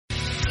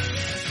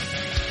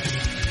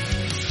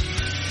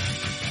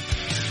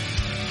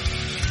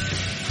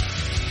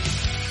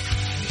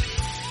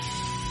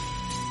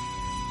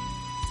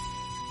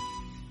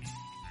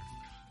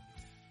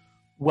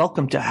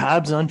Welcome to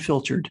Habs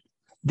Unfiltered.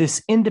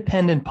 This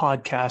independent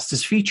podcast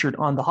is featured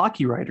on the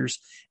Hockey Writers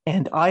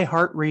and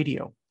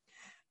iHeartRadio,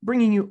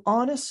 bringing you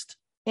honest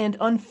and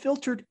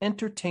unfiltered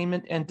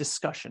entertainment and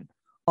discussion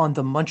on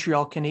the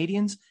Montreal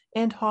Canadiens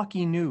and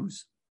hockey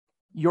news.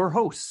 Your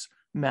hosts,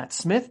 Matt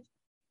Smith,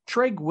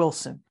 Treg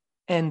Wilson,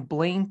 and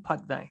Blaine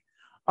Putney,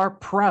 are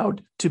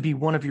proud to be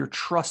one of your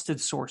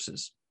trusted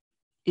sources.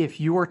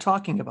 If you are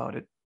talking about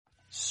it,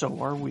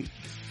 so are we.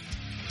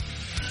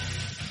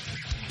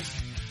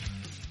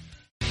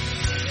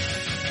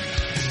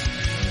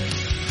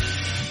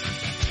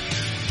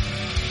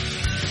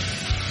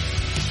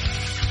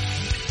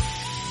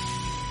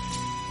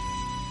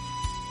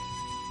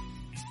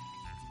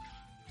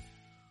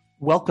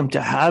 Welcome to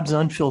Habs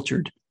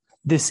Unfiltered.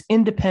 This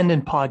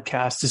independent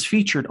podcast is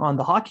featured on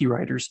the Hockey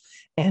Writers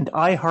and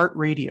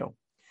iHeartRadio,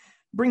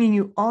 bringing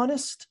you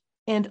honest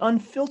and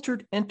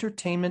unfiltered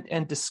entertainment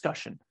and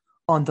discussion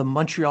on the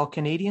Montreal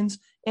Canadiens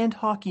and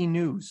hockey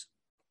news.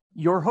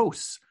 Your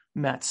hosts,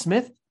 Matt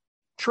Smith,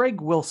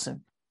 Treg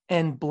Wilson,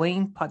 and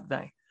Blaine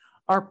Putney,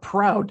 are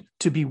proud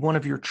to be one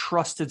of your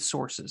trusted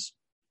sources.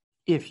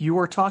 If you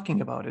are talking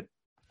about it,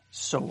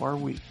 so are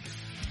we.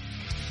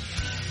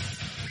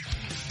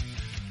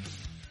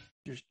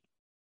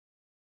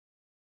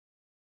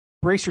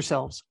 Brace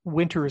yourselves.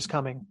 Winter is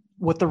coming.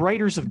 What the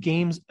writers of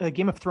Game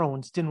of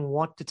Thrones didn't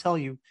want to tell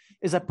you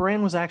is that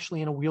Bran was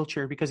actually in a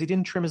wheelchair because he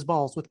didn't trim his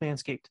balls with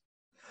Manscaped.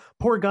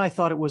 Poor guy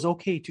thought it was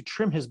okay to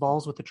trim his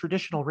balls with a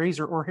traditional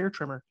razor or hair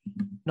trimmer.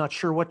 Not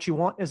sure what you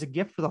want as a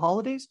gift for the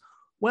holidays?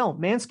 Well,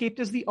 Manscaped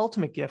is the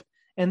ultimate gift,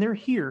 and they're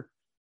here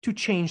to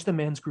change the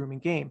men's grooming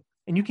game.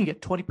 And you can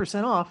get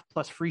 20% off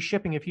plus free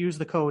shipping if you use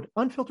the code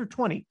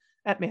unfiltered20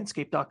 at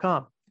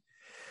manscaped.com.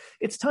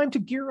 It's time to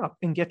gear up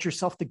and get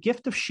yourself the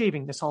gift of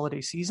shaving this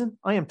holiday season.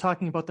 I am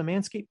talking about the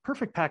Manscaped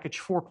Perfect Package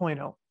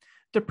 4.0.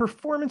 The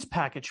Performance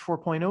Package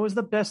 4.0 is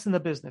the best in the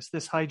business.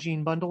 This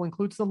hygiene bundle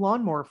includes the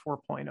Lawnmower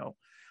 4.0,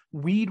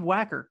 Weed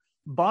Whacker,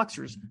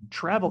 Boxers,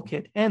 Travel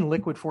Kit, and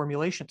liquid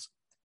formulations.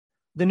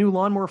 The new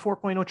Lawnmower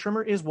 4.0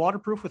 trimmer is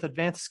waterproof with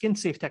advanced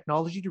skin-safe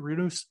technology to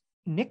reduce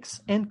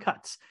nicks and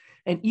cuts,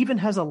 and even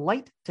has a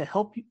light to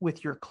help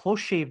with your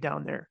close shave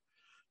down there.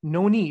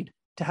 No need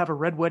to have a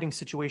red wedding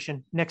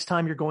situation next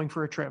time you're going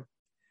for a trim.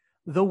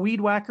 The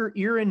Weed Whacker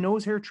ear and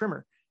nose hair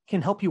trimmer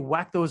can help you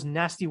whack those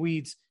nasty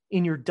weeds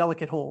in your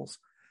delicate holes.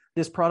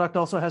 This product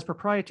also has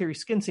proprietary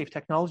skin-safe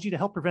technology to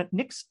help prevent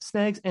nicks,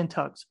 snags, and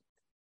tugs.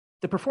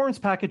 The Performance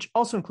Package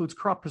also includes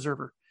Crop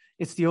Preserver.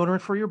 It's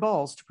deodorant for your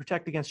balls to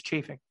protect against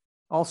chafing.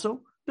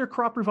 Also, their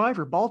Crop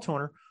Reviver ball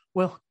toner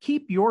will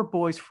keep your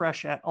boys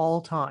fresh at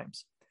all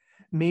times.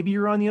 Maybe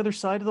you're on the other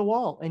side of the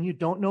wall and you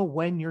don't know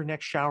when your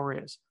next shower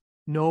is.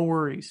 No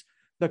worries.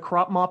 The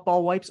Crop Mop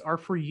Ball Wipes are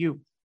for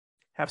you.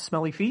 Have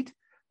smelly feet?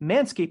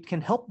 Manscaped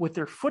can help with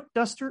their Foot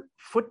Duster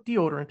foot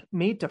deodorant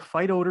made to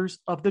fight odors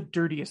of the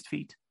dirtiest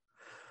feet.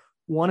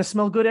 Want to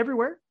smell good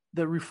everywhere?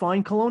 The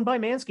Refined Cologne by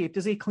Manscaped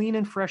is a clean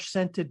and fresh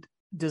scented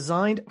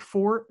designed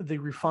for the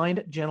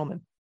refined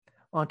gentleman.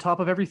 On top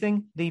of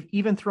everything, they've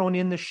even thrown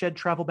in the Shed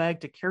travel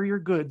bag to carry your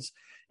goods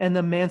and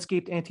the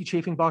Manscaped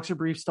anti-chafing boxer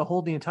briefs to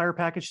hold the entire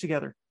package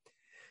together.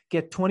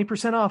 Get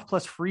 20% off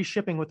plus free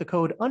shipping with the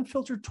code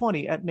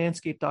unfiltered20 at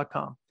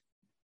manscaped.com.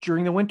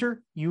 During the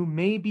winter, you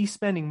may be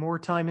spending more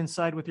time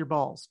inside with your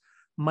balls.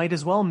 Might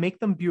as well make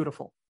them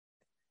beautiful.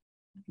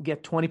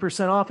 Get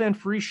 20% off and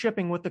free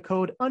shipping with the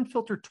code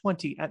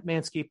unfiltered20 at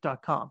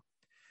manscaped.com.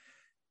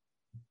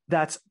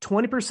 That's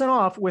 20%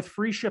 off with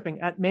free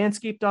shipping at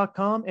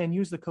manscaped.com and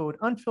use the code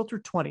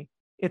unfiltered20.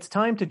 It's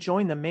time to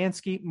join the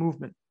Manscaped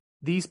movement.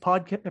 These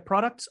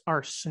products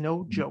are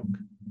no joke.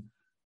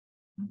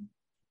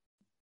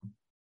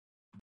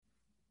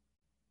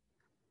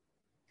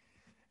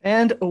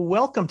 And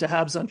welcome to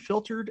Habs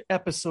Unfiltered,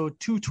 episode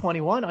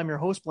 221. I'm your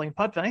host, Blaine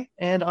Putney,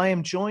 and I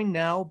am joined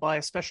now by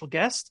a special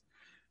guest,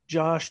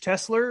 Josh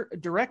Tesler,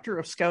 Director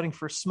of Scouting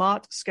for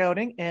Smaht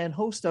Scouting and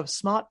host of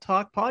Smaht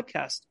Talk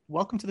Podcast.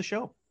 Welcome to the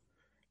show.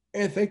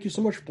 And thank you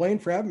so much, Blaine,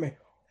 for having me.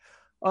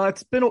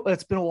 It's been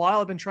a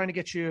while. I've been trying to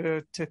get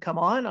you to come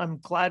on. I'm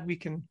glad we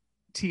can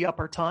tee up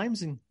our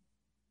times and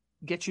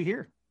get you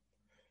here.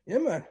 Yeah,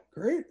 man.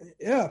 Great.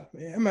 Yeah,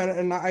 man.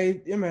 And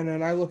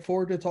I look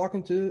forward to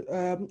talking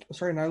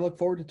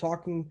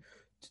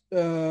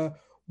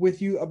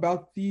with you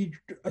about the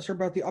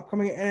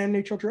upcoming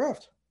NHL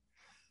draft.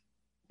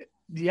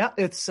 Yeah,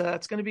 it's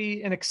going to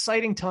be an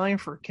exciting time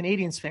for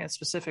Canadiens fans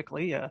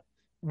specifically.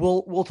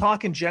 We'll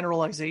talk in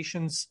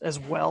generalizations as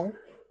well,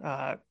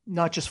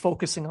 not just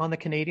focusing on the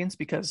Canadiens,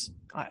 because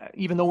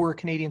even though we're a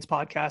Canadiens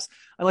podcast,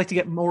 I like to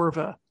get more of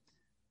a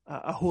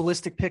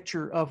holistic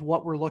picture of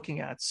what we're looking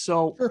at.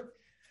 So sure.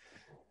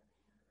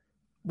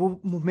 We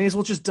may as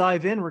well just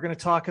dive in. We're going to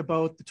talk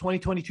about the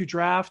 2022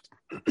 draft,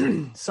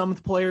 some of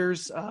the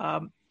players,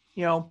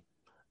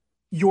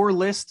 your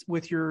list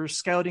with your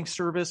scouting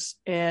service,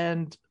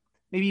 and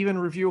maybe even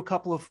review a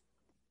couple of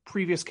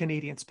previous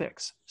Canadiens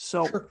picks.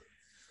 So sure.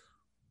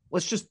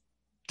 Let's just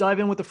dive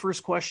in with the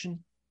first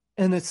question.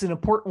 And it's an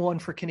important one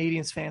for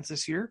Canadiens fans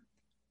this year.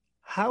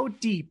 How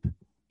deep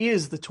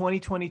is the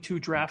 2022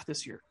 draft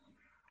this year?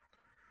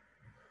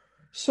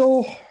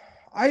 So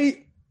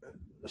I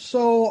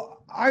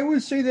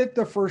would say that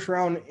the first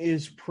round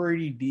is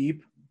pretty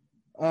deep.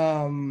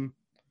 The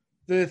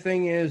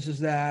thing is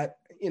that,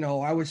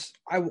 I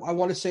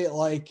want to say it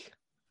like,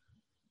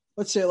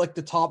 let's say like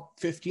the top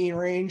 15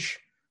 range.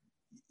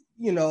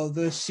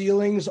 The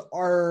ceilings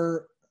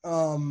are,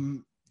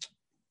 like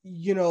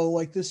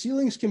the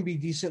ceilings can be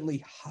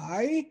decently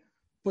high,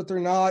 but they're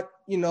not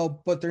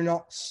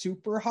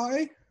super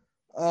high.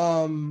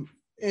 And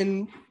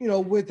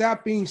with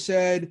that being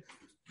said,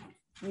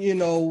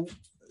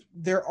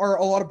 there are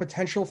a lot of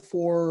potential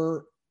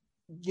for,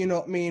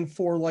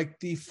 for like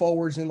the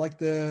forwards in like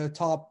the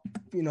top,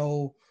 in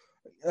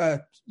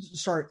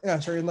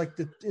like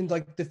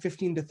the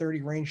 15 to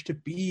 30 range to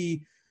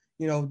be,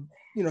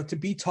 to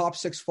be top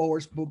six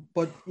forwards,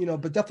 but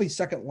definitely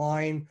second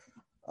line.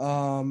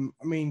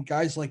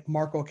 Guys like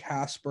Marco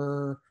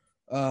Casper,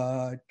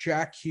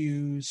 Jack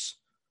Hughes,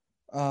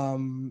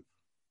 those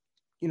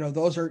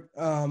are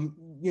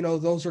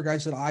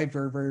guys that I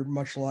very, very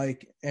much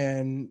like,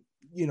 and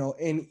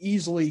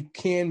easily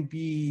can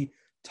be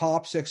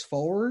top six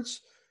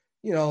forwards,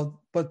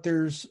 but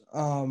there's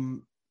a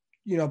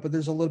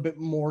little bit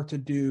more to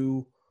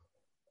do,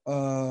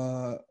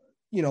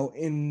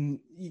 in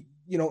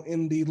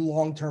the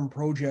long-term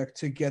project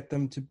to get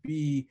them to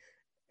be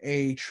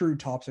a true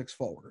top six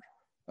forward.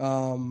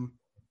 And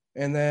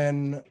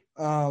then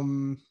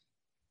and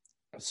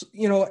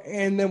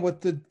then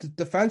with the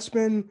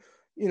defenseman,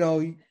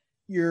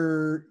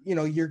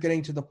 you're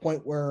getting to the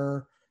point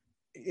where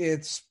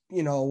it's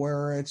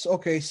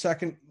okay,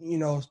 second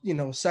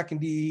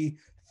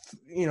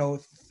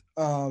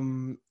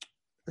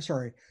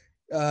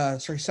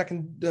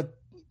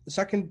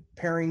second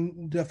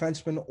pairing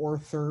defenseman or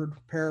third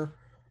pair.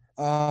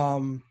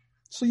 So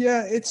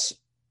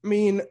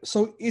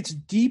it's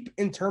deep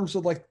in terms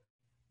of like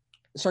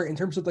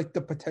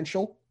the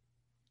potential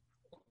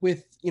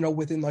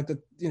within like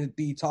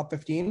the top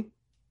 15.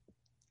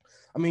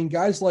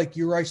 Guys like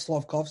Yuri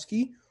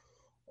Slavkovsky,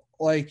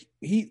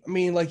 he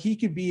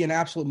could be an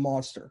absolute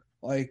monster.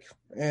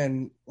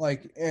 And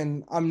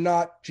I'm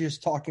not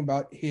just talking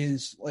about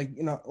his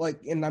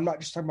and I'm not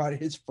just talking about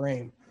his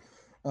frame.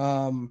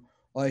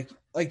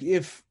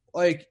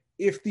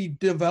 If the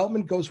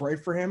development goes right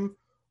for him,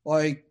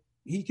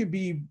 he could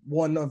be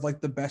one of like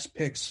the best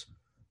picks,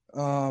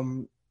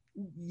 coming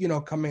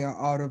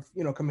out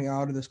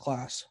of this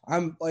class.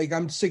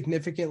 I'm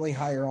significantly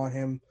higher on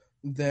him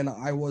than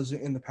I was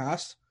in the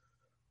past.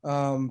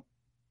 I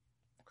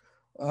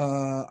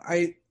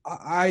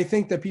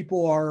think that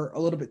people are a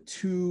little bit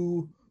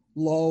too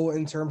low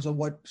in terms of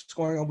what's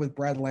going on with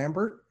Brad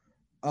Lambert.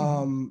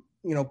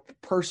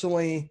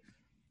 Personally,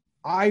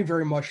 I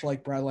very much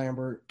like Brad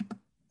Lambert.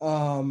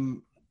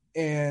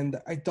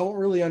 And I don't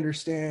really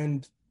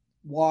understand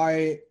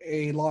why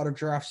a lot of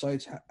draft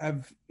sites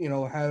have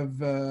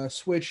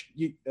switched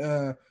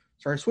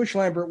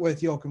Lambert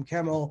with Joachim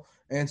Kemmel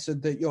and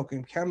said that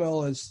Joachim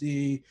Kemmel is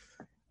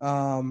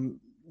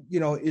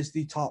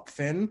the top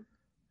Finn.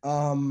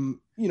 Do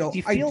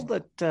you feel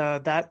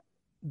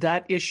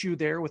that issue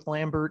there with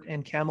Lambert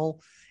and Kemmel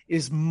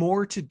is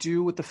more to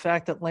do with the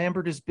fact that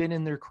Lambert has been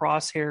in their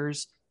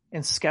crosshairs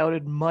and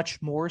scouted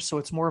much more, so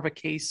it's more of a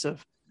case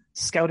of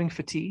scouting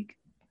fatigue?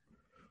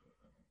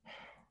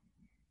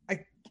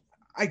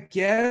 I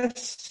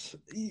guess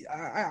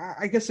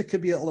it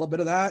could be a little bit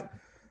of that.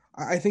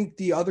 I think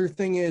the other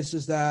thing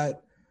is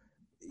that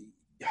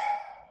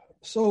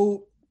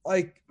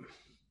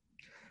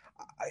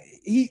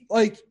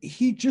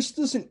he just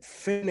doesn't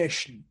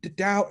finish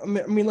down.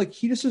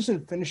 He just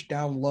doesn't finish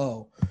down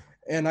low,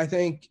 and I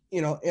think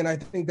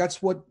that's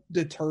what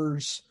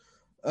deters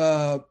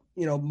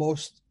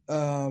most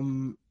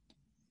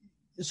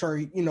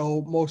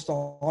most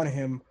on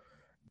him,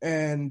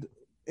 and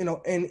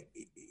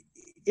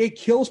it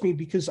kills me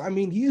because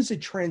he is a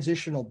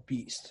transitional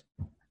beast.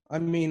 I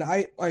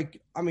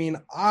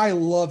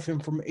love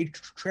him from a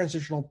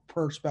transitional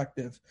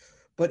perspective,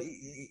 but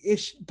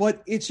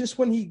it's just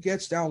when he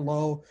gets down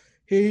low,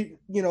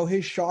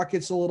 his shot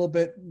gets a little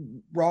bit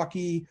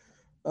rocky,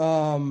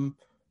 but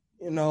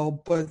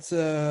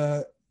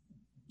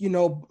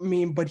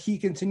he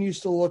continues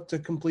to look to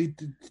complete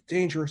the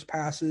dangerous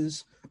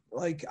passes.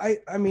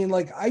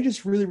 I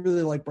just really,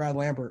 really like Brad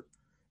Lambert,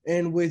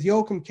 and with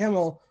Joachim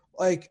Kemmel,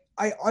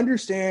 I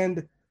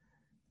understand,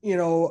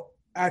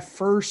 at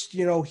first,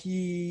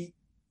 he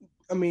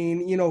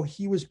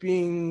was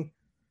being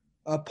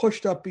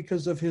pushed up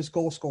because of his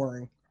goal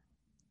scoring.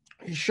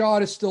 His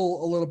shot is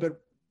still a little bit,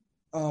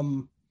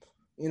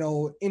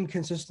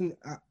 inconsistent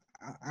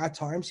at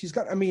times. He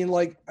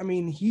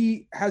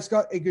has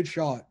got a good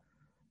shot,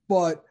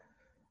 but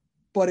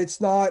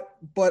it's not.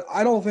 But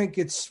I don't think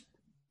it's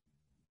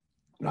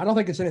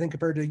anything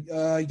compared to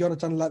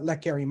Jonathan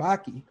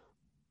Lekkerimäki.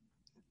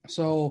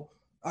 So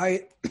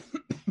I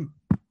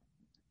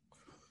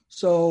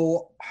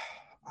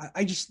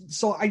just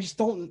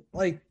don't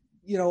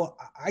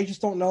I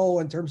just don't know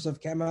in terms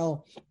of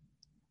Kemmel.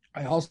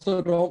 I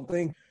also don't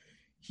think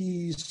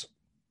he's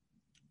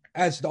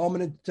as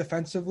dominant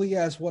defensively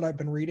as what I've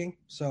been reading.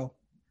 So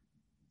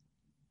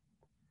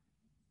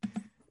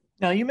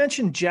Now, you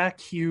mentioned Jack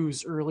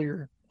Hughes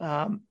earlier.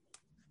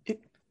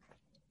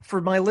 For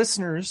my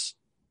listeners,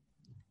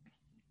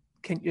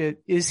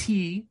 is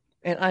he,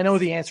 and I know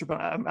the answer,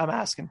 but I'm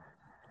asking,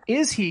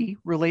 is he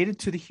related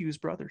to the Hughes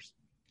brothers?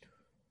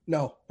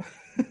 no,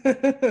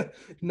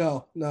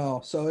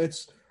 no. So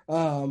it's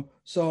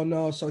so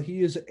no. So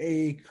he is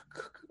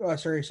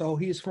So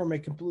he's from a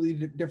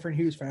completely different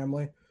Hughes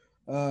family,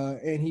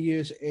 and he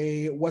is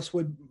a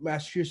Westwood,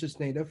 Massachusetts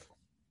native.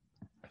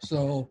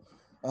 So,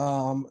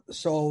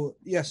 so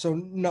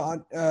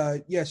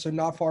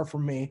not far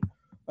from me.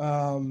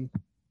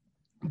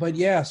 But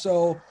yeah,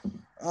 so,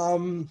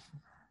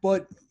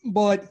 but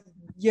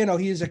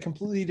he is a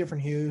completely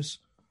different Hughes.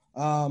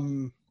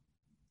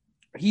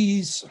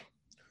 He's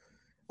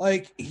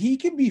like, he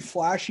can be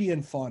flashy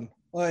and fun.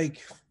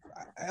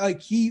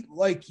 He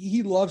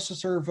loves to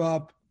serve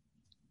up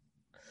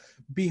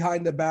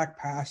behind the back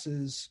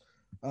passes.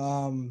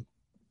 I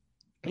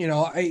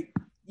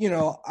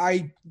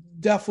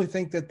definitely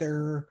think that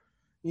that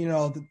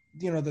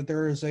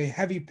there is a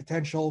heavy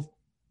potential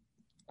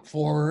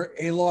for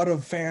a lot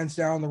of fans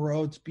down the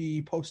road to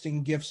be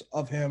posting gifs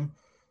of him.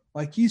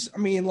 He's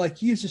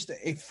just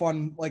a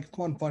fun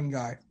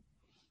guy.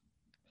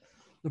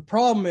 The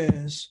problem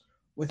is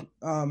with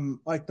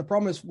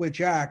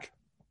Jack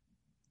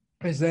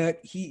is that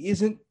he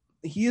isn't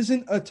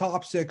a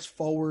top 6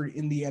 forward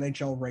in the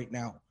NHL right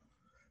now.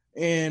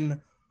 And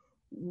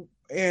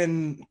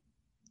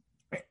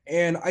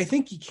I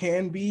think he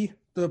can be.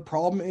 The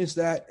problem is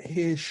that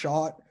his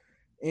shot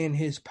and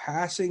his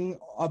passing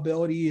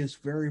ability is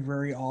very,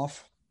 very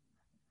off.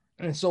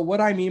 And so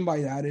what I mean by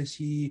that is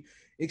he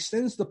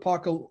extends the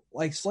puck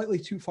slightly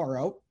too far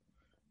out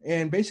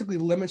and basically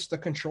limits the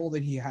control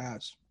that he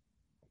has.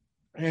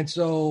 And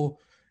so,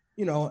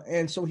 he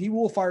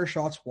will fire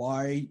shots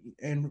wide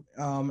and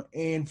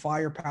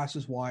fire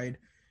passes wide.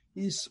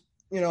 He's,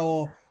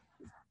 and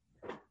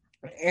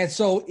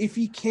so if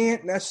he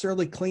can't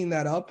necessarily clean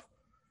that up,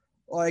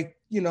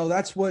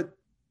 that's what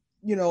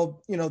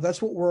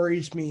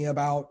worries me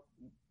about,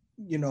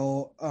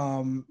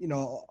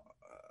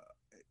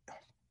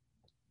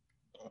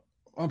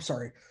 I'm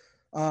sorry.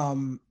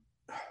 I'm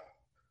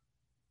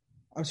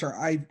sorry.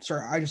 I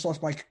just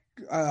lost my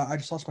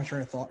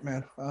train of thought,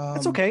 man.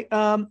 That's okay.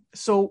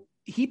 So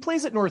he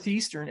plays at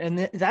Northeastern,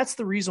 and that's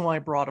the reason why I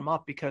brought him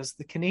up, because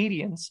the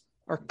Canadians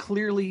are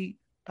clearly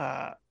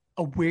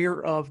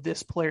aware of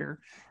this player,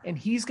 and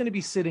he's going to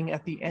be sitting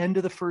at the end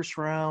of the first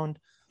round,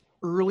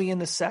 early in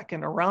the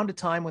second, around a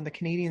time when the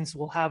Canadians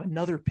will have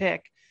another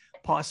pick,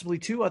 possibly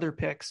 2 other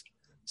picks.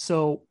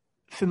 So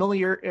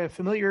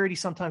familiarity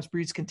sometimes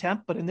breeds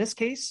contempt, but in this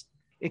case,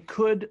 it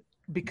could,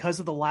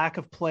 because of the lack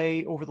of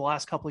play over the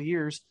last couple of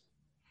years,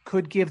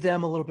 could give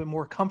them a little bit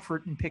more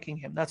comfort in picking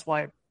him. That's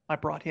why I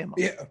brought him up.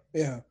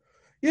 Yeah.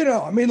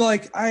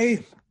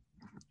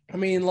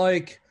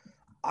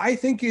 I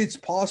think it's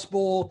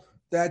possible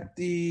that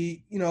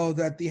the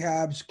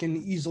Habs can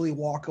easily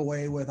walk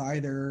away with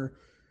either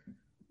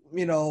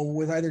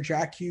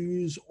Jack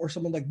Hughes or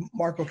someone like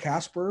Marco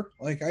Kasper.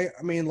 I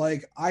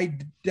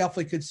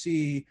definitely could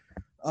see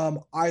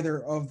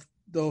either of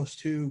those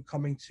two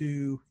coming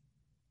to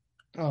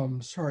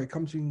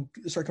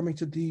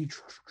the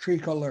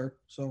tricolor.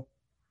 So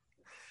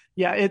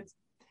yeah,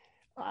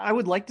 I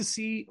would like to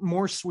see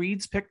more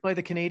Swedes picked by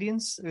the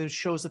Canadians. It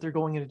shows that they're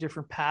going in a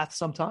different path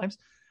sometimes.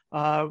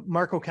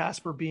 Marco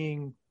Kasper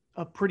being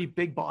a pretty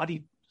big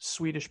bodied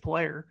Swedish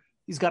player,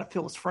 he's got to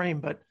fill his frame,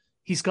 but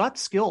he's got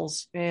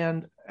skills,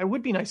 and it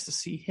would be nice to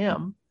see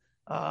him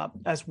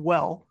as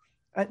well.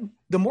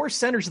 The more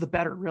centers, the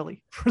better,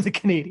 really, for the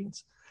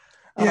Canadians.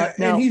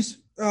 And he's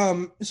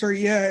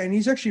and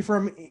he's actually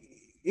from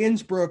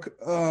Innsbruck,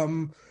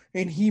 and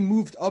he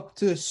moved up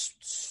to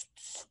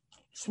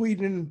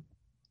Sweden.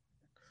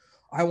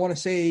 I want to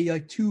say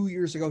 2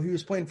 years ago. He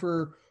was playing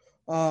for,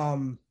 he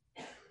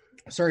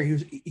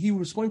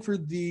was playing for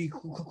the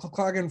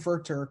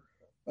Klagenfurter,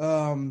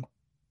 and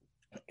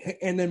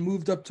then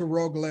moved up to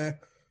Rögle.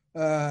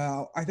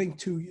 I think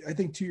 2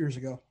 years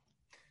ago.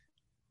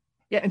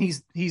 Yeah, and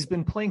he's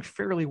been playing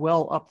fairly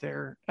well up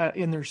there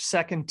in their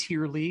second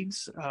tier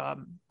leagues,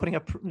 putting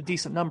up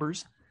decent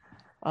numbers.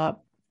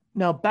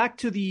 Now back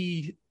to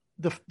the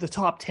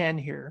top 10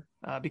 here,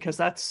 because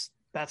that's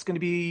going to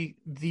be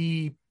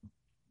the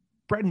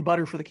bread and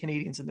butter for the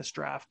Canadians in this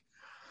draft.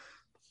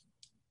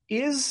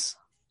 Is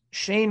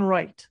Shane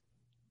Wright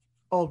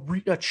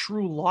a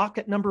true lock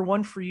at number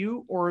 1 for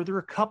you, or are there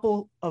a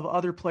couple of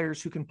other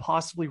players who can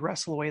possibly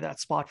wrestle away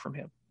that spot from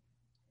him?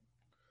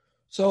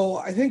 So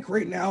I think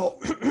right now,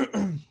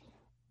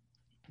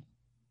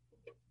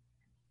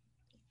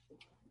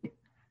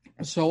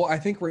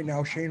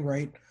 Shane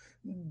Wright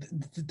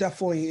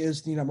definitely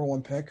is the number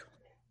 1 pick.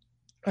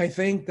 I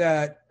don't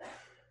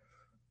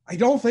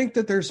think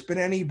that there's been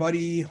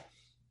anybody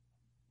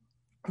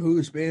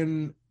who's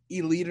been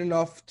elite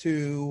enough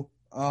to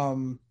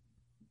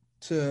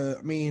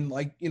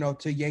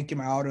yank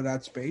him out of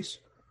that space.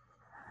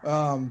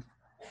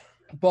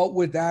 But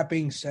with that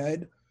being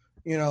said,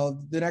 the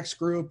next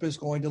group is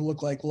going to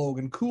look like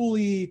Logan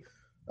Cooley,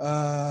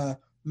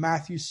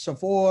 Matthew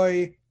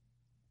Savoy,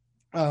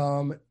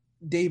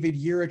 David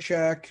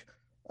Jiricek,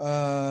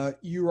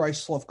 Uri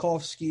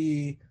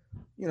Slavkovsky.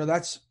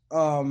 That's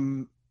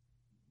and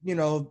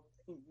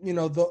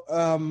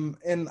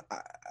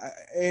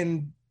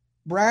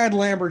Brad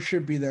Lambert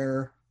should be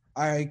there.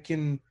 I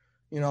can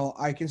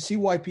see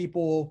why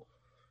people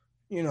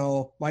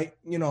might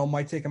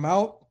take him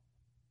out.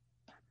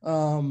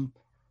 And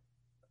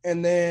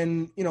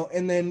then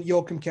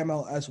Joachim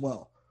Kemmel as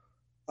well.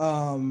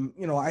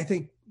 I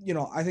think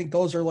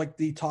those are like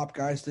the top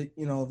guys that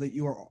that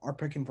you are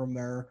picking from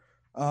there.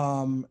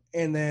 And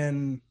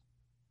then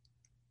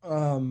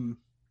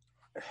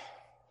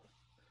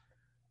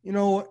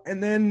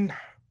and then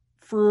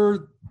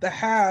for the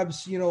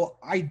Habs,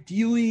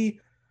 ideally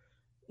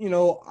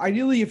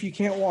if you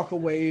can't walk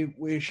away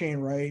with Shane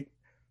Wright,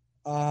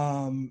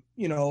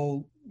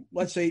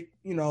 let's say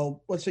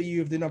you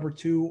have the number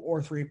 2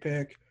 or 3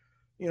 pick,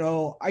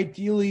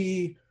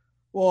 ideally,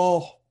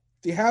 well,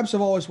 the Habs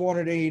have always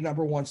wanted a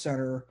number 1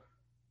 center.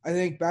 I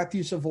think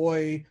Matthew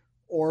Savoy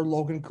or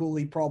Logan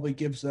Cooley probably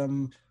gives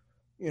them,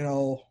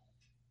 a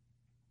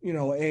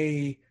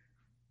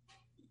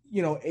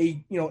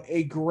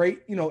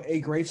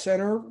great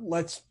center.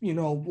 Let's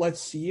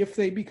see if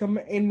they become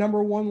a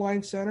number 1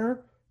 line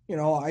center.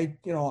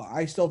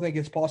 I still think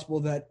it's possible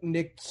that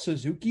Nick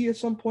Suzuki at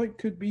some point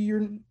could be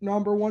your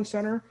number 1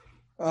 center.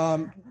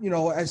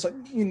 As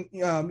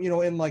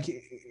in like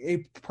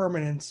a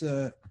permanent,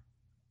 in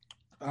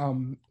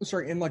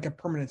like a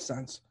permanent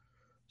sense.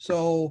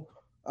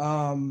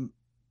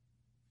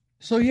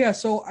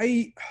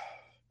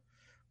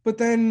 But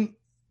then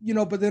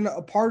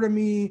a part of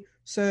me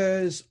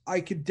says I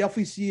could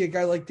definitely see a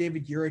guy like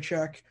David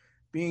Jiricek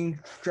being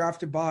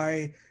drafted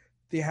by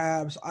the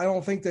Habs. I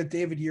don't think that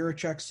David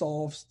Jiricek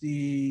solves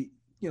the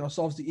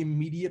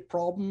immediate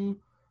problem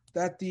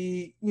that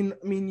the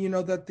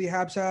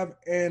Habs have.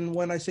 And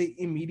when I say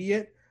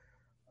immediate,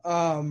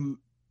 I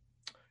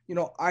want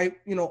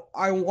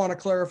to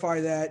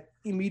clarify that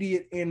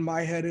immediate in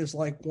my head is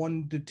like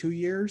 1 to 2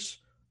 years,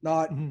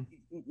 not not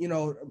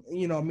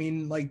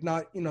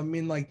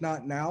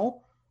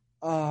now.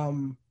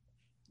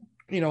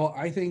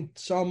 I think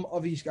some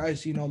of these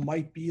guys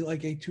might be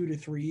like a 2 to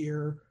 3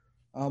 year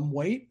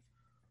wait.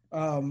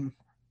 But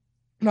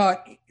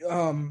not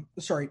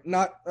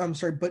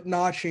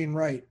Shane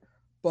Wright.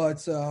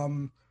 But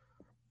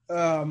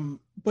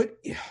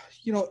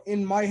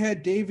in my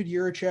head, David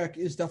Jiricek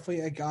is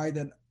definitely a guy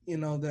that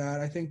that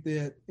I think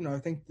that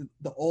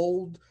the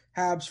old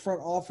Habs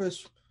front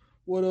office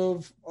would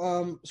have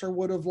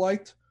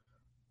liked.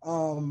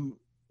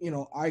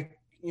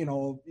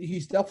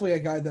 He's definitely a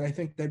guy that I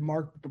think that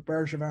Marc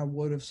Bergevin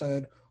would have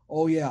said,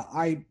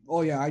 I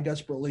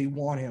desperately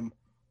want him.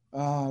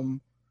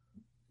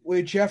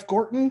 With Jeff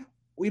Gorton,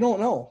 we don't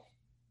know,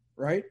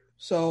 right?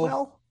 So,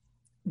 well,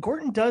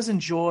 Gorton does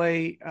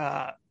enjoy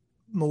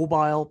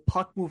mobile,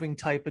 puck-moving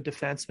type of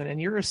defenseman,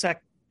 and Jiricek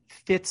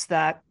fits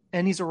that,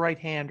 and he's a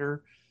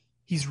right-hander.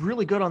 He's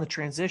really good on the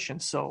transition,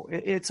 so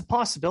it's a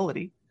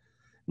possibility.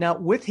 Now,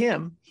 with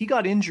him, he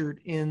got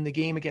injured in the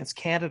game against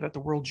Canada at the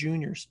World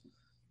Juniors,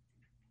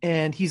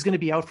 and he's going to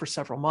be out for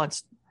several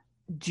months.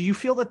 Do you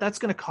feel that that's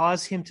going to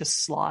cause him to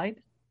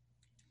slide?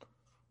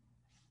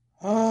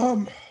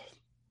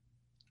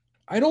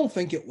 I don't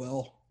think it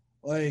will.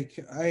 I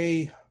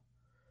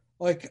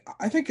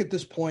think at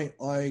this point,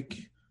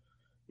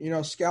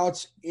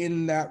 scouts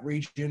in that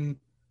region,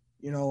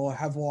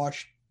 have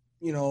watched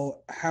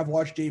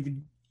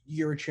David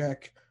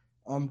Jiricek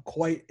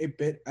quite a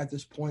bit at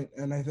this point,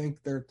 and I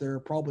think they're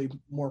probably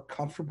more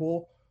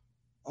comfortable,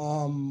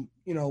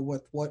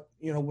 with what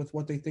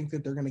they think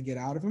that they're going to get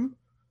out of him.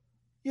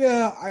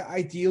 Yeah,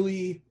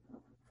 ideally,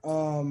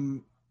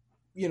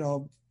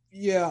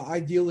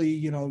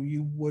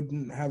 you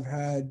wouldn't have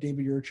had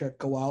David Jiricek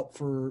go out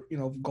for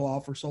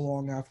so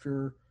long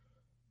after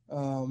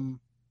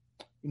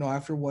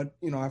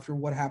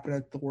what happened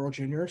at the World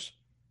Juniors.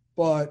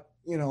 But,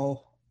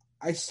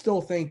 I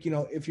still think,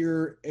 if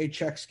you're a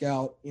Czech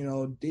scout,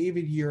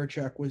 David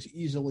Jiricek was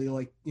easily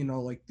like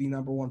the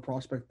number 1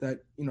 prospect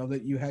that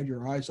you had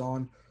your eyes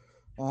on.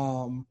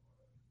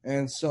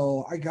 And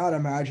so I got to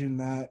imagine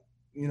that,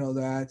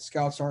 that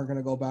scouts aren't going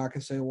to go back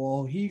and say,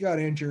 well, he got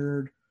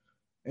injured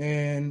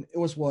and it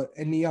was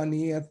a knee on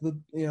knee at the,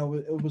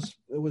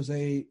 it was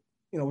a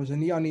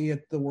knee on knee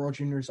at the World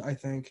Juniors, I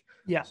think.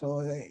 Yeah. So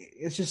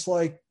it's just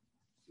like,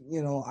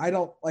 I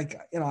don't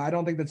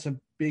think that's a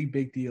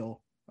big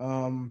deal.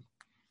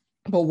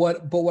 But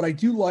what I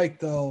do like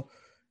though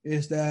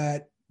is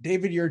that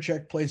David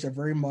Jiricek plays a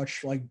very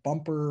much like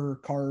bumper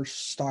car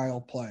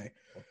style play,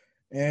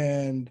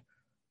 and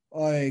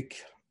and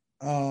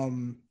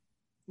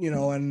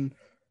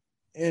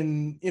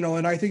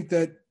I think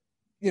that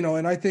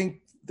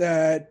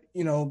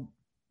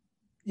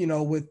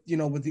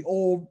with the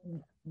old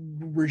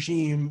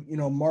regime,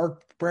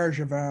 Marc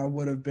Bergevin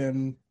would have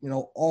been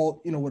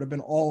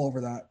all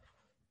over that.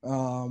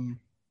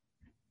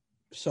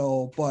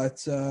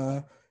 But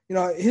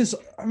his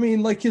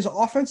his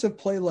offensive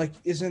play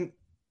isn't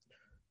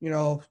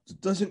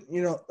doesn't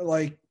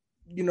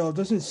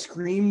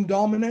scream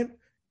dominant.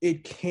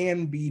 It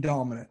can be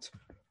dominant.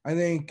 I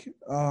think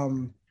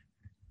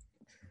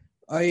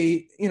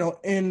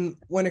and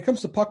when it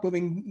comes to puck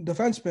moving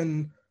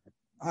defensemen,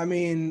 I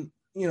mean,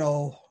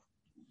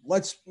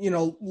 let's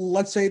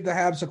say the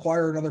Habs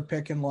acquire another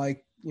pick in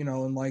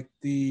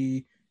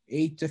the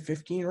 8 to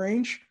 15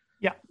 range.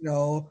 Yeah.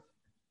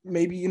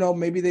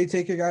 Maybe they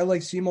take a guy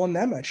like Simon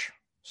Nemec.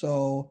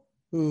 So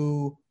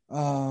who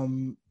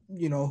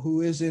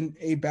isn't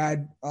a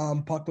bad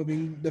puck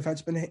moving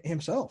defenseman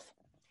himself.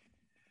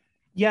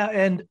 Yeah,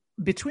 and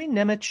between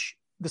Nemec,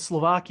 the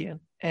Slovakian,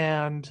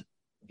 and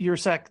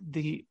Jurasek,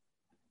 the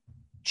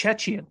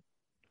Chechen,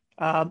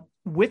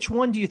 which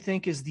one do you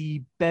think is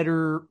the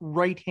better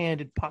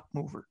right-handed puck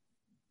mover?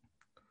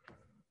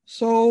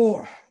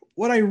 So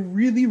what I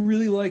really,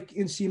 really like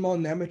in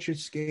Simon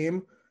Nemec's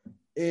game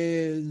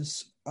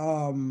is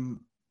the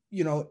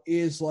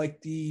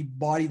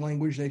body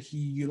language that he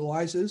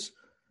utilizes.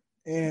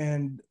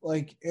 And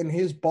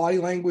his body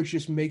language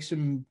just makes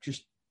him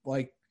just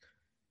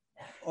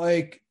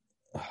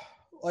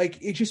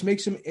it just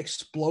makes him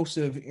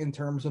explosive in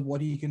terms of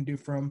what he can do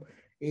from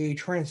a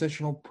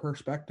transitional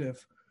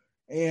perspective.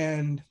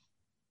 And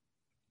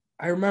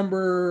I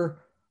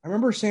remember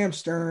Sam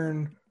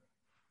Stern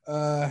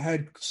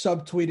had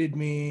subtweeted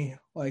me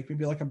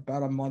maybe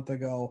about a month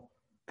ago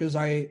because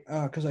I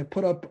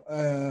put up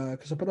a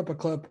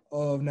clip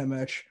of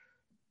Nemec,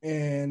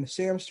 and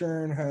Sam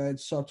Stern had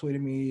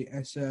subtweeted me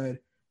and said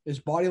his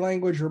body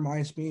language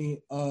reminds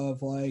me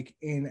of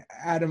an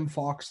Adam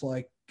Fox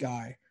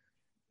guy.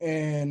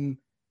 And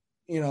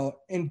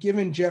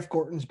given Jeff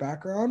Gorton's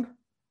background,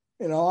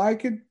 I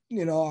could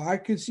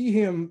see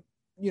him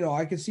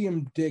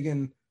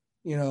digging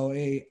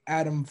a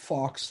Adam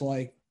Fox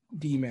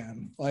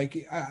D-man.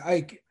 And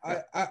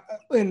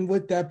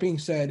with that being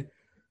said,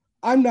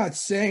 I'm not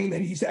saying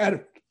that he's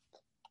Adam.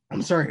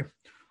 I'm sorry.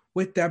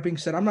 With that being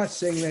said, I'm not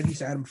saying that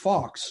he's Adam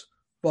Fox,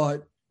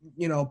 but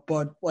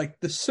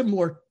the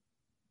similar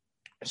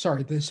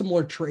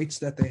traits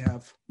that they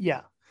have.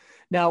 Yeah.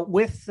 Now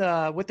with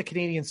the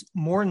Canadiens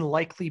more than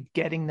likely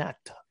getting that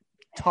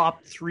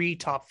top 3,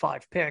 top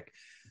 5 pick,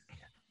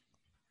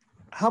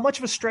 how much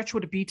of a stretch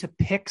would it be to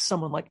pick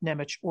someone like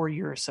Nemec or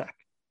Jurasek?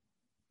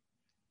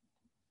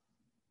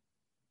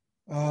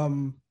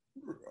 I'm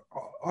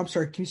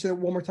sorry. Can you say that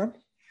one more time?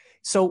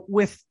 So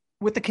with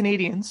the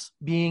Canadiens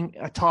being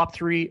a top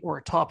 3 or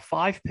a top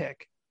 5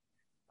 pick,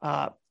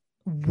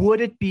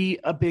 would it be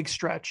a big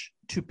stretch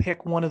to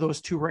pick one of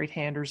those two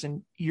right-handers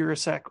in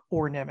Jurasek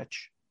or Nemec?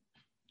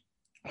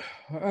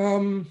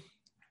 I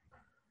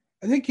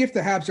think if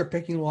the Habs are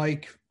picking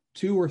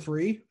 2 or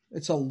 3,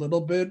 it's a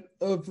little bit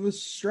of a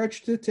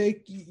stretch to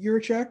take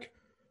Jurasek.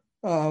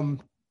 At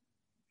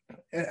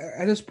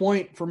this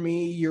point, for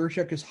me,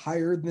 Jurasek is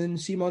higher than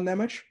Simon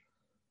Nemec.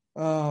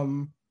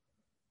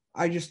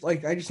 I just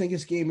think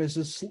his game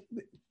is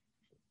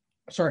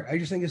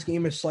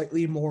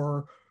slightly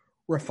more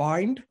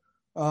refined.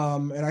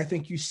 And I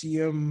think you see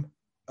him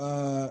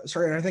in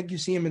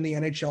the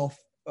NHL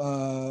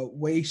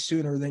way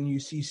sooner than you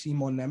see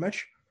Simon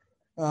Nemec.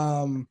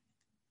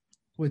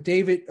 With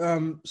David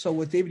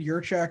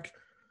Jurasek,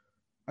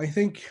 I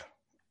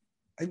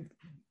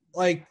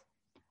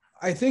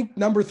think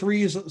number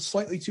 3 is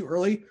slightly too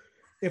early.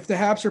 If the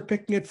Habs are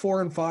picking at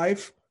 4 and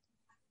 5,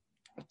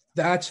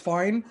 that's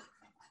fine.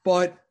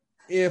 But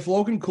if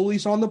Logan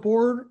Cooley's on the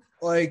board,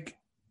 I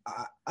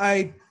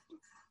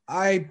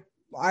would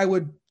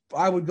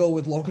go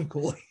with Logan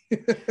Cooley.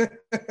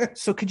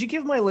 So could you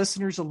give my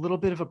listeners a little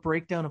bit of a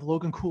breakdown of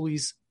Logan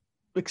Cooley's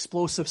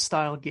explosive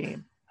style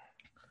game?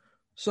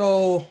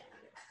 So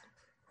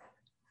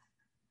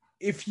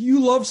if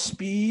you love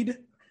speed,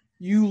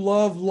 you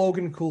love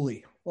Logan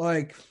Cooley.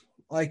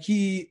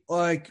 He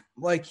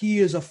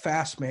is a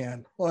fast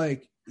man.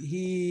 I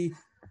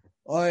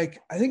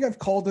think I've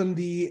called him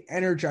the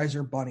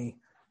Energizer Bunny.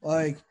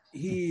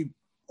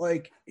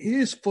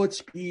 His foot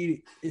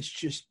speed is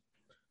just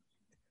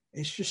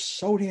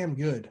so damn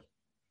good.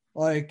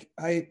 He's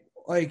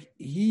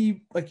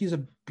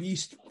a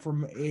beast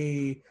from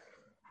a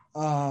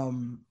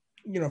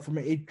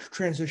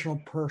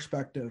transitional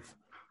perspective.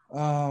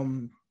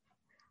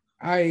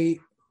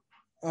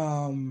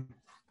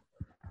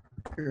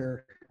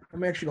 Here, let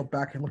me actually go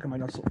back and look at my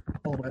notes a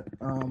little bit.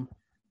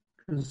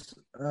 Because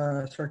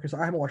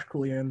I haven't watched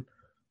Cooley in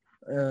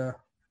a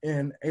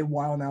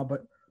while now,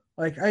 but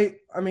I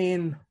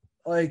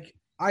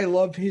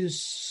love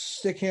his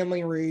stick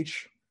handling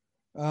reach.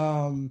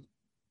 To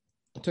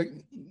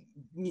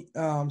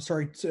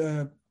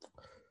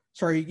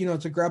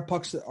grab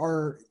pucks that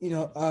are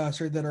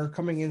that are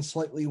coming in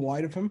slightly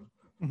wide of him.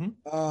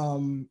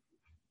 Mm-hmm.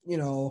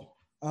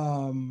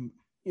 And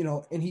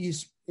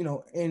he's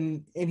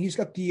and he's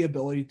got the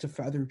ability to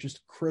feather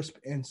just crisp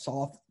and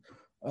soft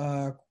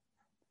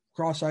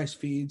cross ice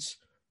feeds.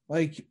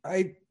 I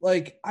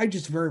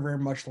just very, very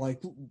much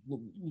like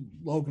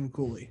Logan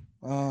Cooley.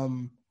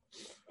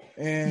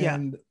 Yeah.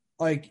 and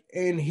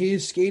and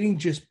his skating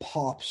just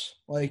pops.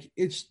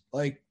 It's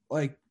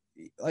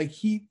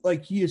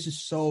he is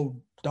just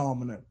so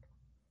dominant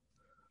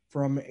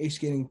from a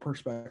skating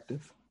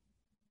perspective.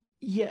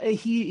 Yeah,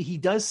 he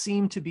does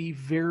seem to be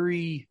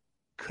very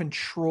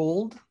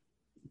controlled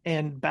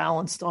and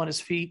balanced on his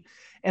feet.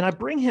 And I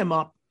bring him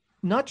up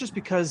not just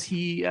because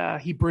he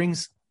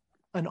brings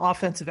an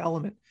offensive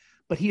element,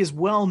 but he is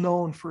well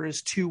known for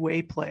his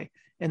two-way play,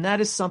 and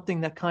that is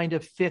something that kind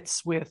of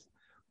fits with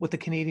what the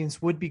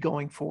Canadians would be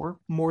going for,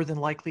 more than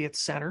likely at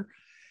center.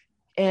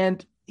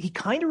 And he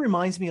kind of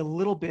reminds me a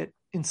little bit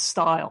in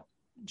style,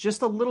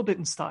 just a little bit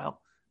in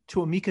style,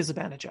 to Mika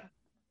Zibanejad.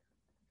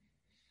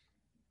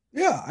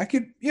 I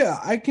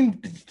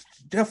can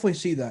definitely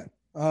see that.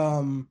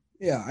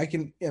 I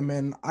can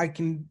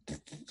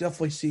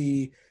definitely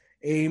see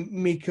a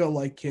Mika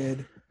like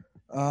kid.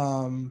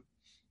 Um,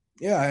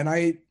 and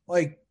I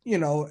like,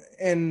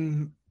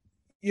 and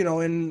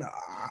and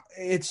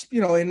it's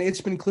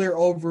been clear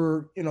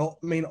over,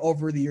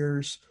 over the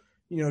years,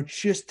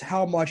 just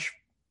how much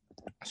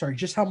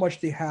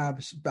they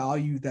have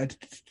value that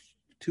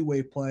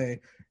two-way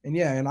play.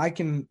 And I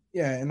can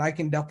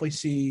definitely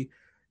see,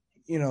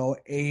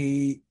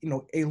 a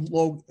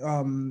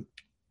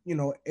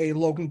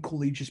Logan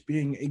Cooley just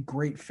being a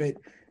great fit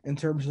in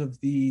terms of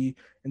the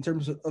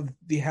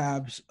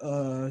Habs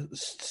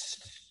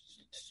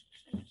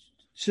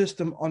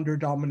system under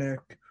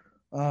Dominic.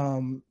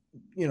 Should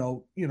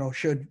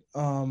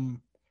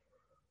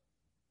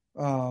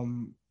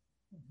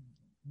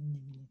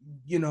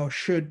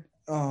should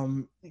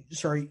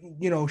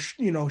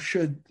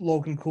should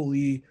Logan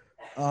Cooley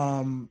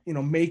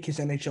make his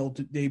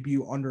NHL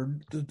debut under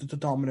the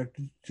Dominic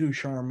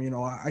Ducharme.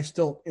 I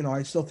still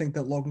think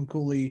that Logan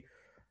Cooley,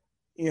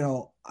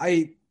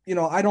 I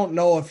don't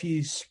know if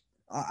he's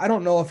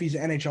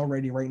NHL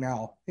ready right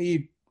now.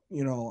 I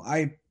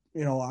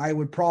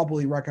would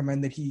probably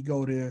recommend that he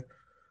go to,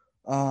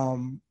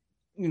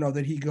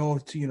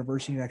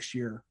 university next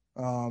year.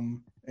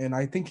 And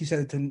I think he said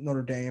it to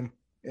Notre Dame.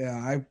 Yeah,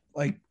 I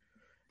like,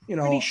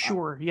 Pretty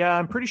sure. Yeah,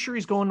 I'm pretty sure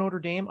he's going Notre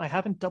Dame. I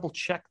haven't double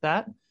checked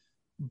that,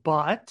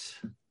 but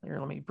here,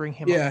 let me bring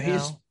him up now.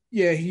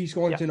 He's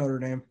going to Notre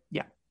Dame.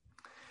 Yeah.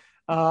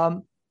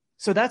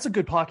 So that's a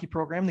good hockey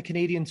program. The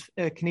Canadians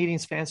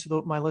fans,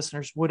 my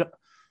listeners would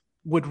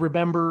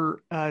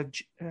remember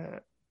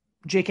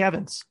Jake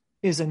Evans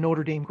is a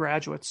Notre Dame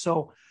graduate.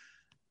 So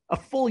a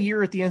full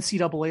year at the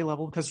NCAA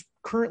level, because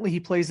currently he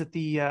plays at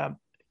the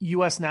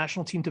U.S.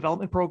 National Team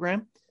Development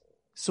Program.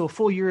 So a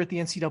full year at the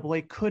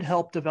NCAA could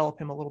help develop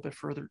him a little bit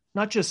further,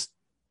 not just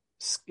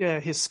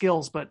his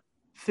skills, but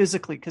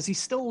physically, because he's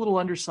still a little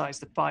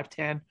undersized at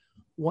 5'10",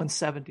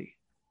 170.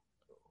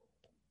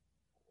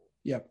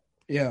 Yep.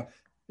 Yeah.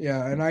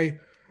 Yeah. And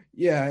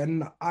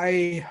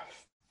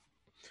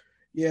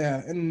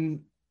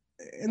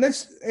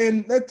that's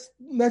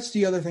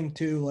the other thing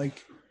too.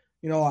 Like,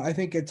 I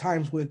think at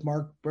times with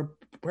Marc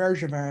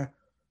Bergevin,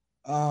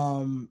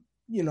 the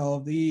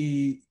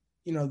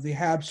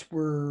Habs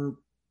were,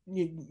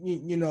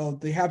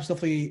 the Habs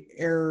definitely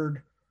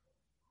aired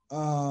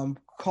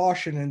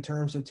caution in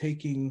terms of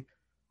taking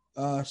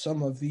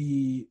some of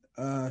the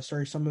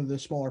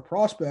smaller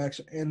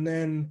prospects, and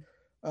then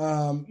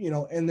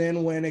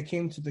when it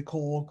came to the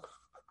Cole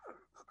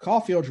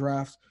Caulfield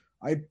draft,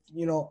 that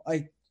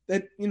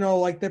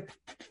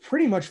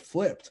pretty much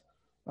flipped.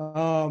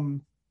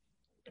 And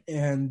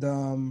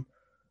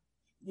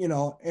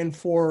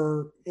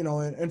for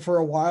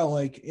a while,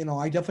 I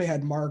definitely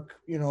had Mark,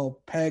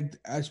 pegged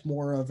as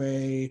more of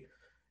a,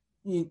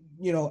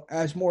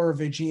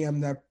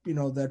 GM that,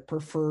 that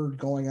preferred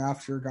going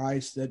after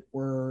guys that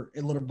were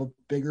a little bit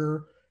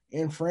bigger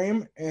in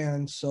frame.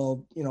 And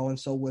so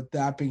with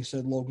that being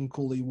said, Logan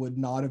Cooley would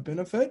not have been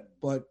a fit,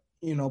 but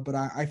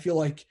I feel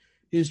like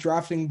his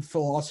drafting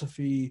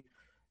philosophy,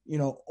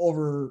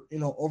 over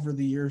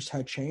the years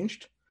had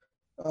changed.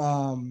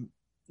 And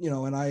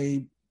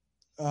I,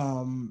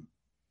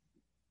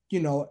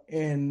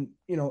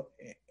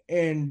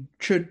 and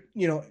should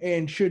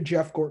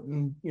Jeff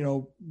Gorton,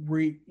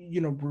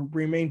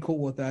 remain cool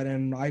with that.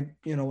 And I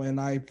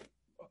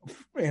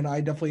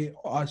definitely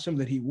assume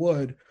that he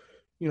would,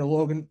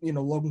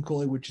 Logan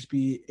Cooley would just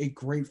be a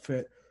great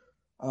fit,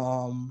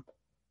 for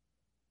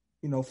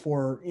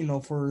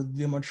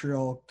the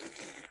Montreal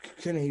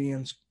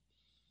Canadiens.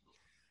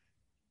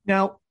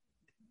 Now,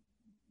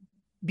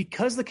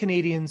 because the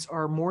Canadians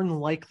are more than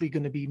likely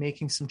going to be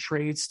making some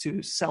trades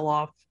to sell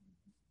off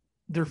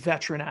their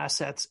veteran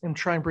assets and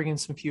try and bring in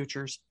some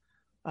futures,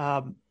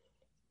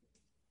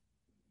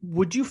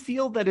 would you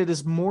feel that it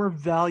is more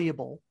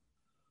valuable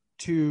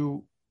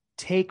to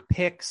take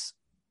picks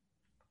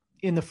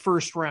in the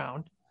first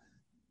round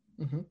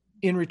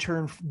in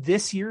return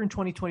this year in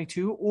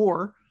 2022,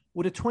 or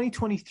would a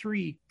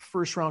 2023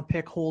 first round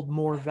pick hold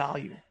more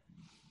value?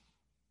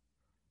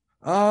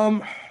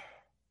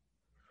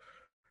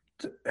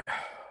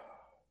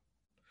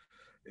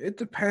 It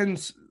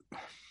depends.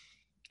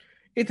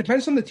 It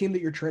depends on the team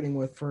that you're trading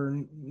with for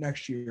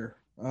next year,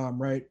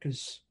 right?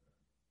 Because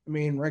I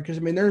mean, right? Because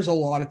I mean, there's a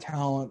lot of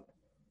talent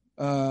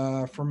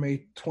from a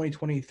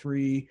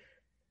 2023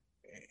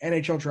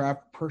 NHL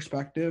draft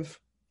perspective,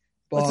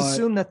 Let's but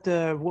assume that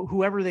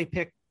whoever they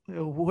pick,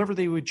 whoever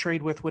they would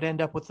trade with, would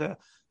end up with a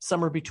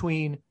somewhere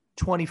between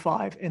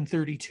 25 and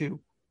 32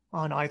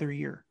 on either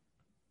year.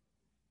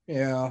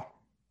 yeah,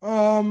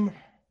 um,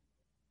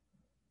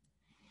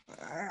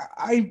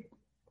 I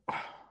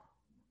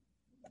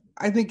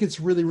I think it's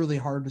really really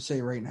hard to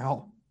say right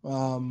now.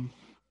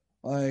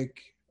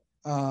 Like,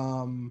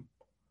 um,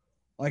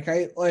 I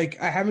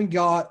haven't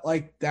got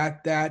like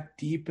that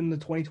deep in the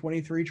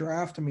 2023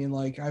 draft. I mean,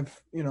 like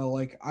I've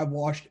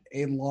watched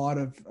a lot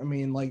of a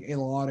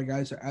lot of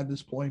guys at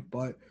this point,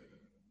 but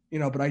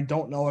but I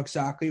don't know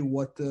exactly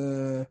what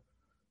the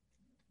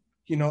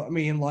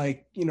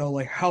like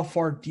how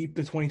far deep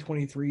the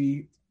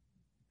 2023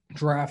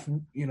 draft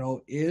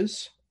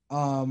is.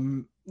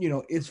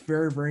 It's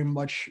very very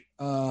much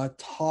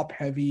top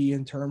heavy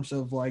in terms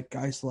of like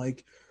guys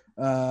like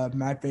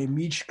Matvey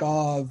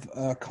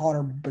Michkov,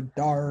 Connor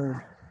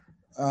Bedard,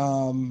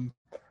 um,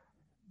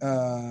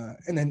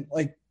 and then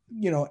like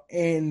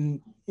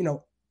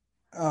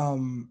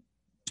um,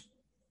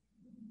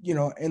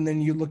 and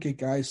then you look at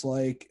guys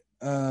like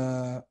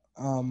sort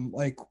of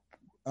like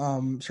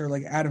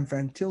Adam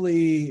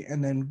Fantilli,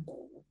 and then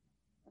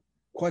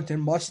Quentin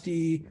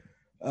Musty,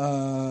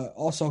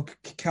 also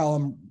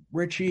Callum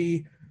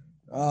Ritchie,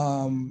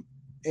 and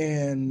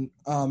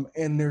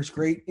there's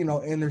great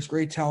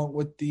talent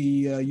with the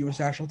U.S.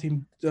 national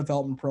team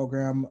development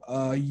program,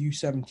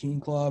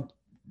 U17 club.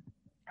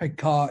 I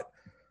caught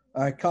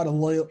a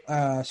little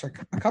I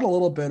caught a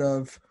little bit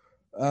of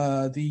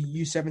the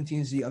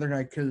U17s the other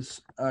night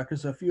because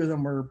a few of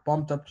them were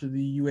bumped up to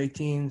the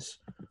U18s,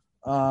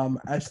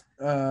 as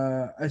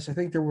I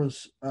think there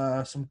was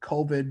some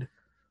COVID.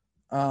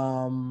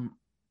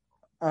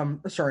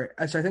 As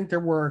I think there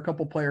were a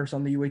couple players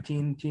on the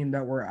U18 team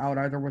that were out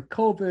either with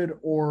COVID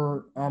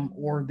or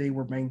they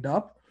were banged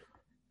up.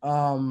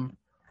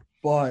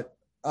 But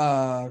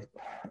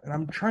and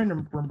I'm trying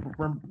to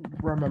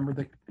remember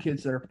the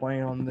kids that are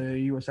playing on the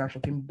U.S.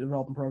 national team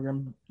development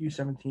program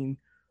U17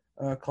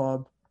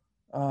 club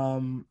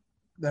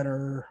that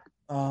are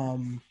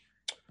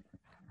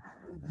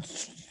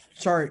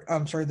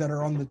that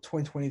are on the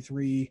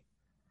 2023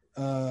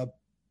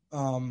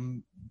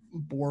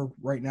 board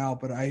right now,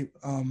 but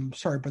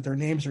but their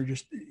names are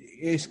just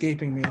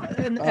escaping me.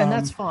 And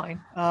that's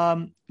fine.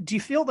 Do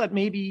you feel that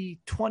maybe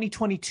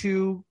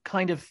 2022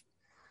 kind of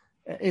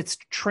it's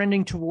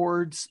trending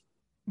towards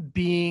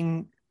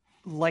being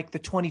like the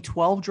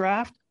 2012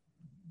 draft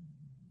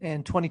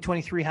and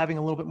 2023 having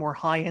a little bit more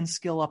high end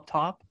skill up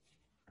top?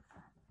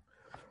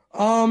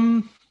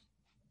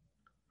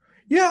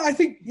 Yeah, I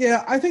think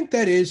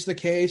that is the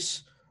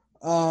case.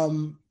 But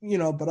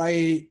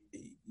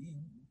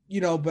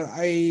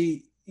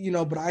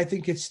I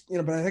think it's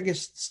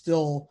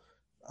still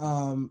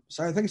so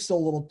I think it's still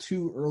a little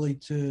too early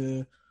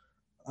to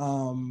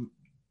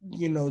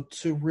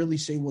to really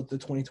say what the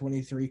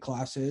 2023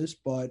 class is,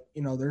 but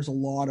there's a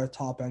lot of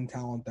top end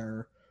talent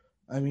there.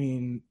 I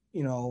mean,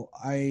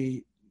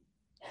 Matvey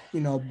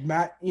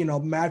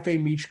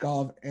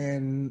Michkov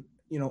and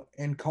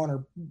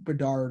Connor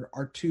Bedard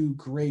are two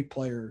great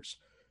players,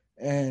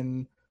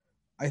 and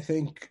I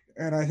think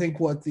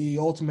what the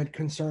ultimate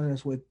concern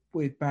is with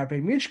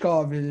Matvey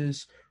Michkov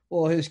is,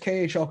 well, his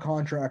KHL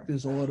contract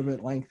is a little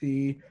bit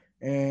lengthy,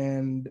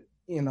 and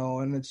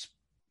it's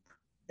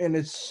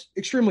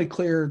extremely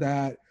clear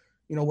that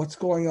what's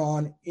going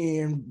on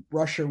in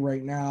Russia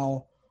right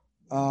now.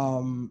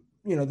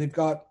 They've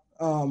got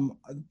the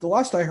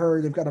last I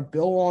heard, they've got a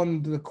bill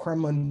on the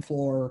Kremlin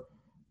floor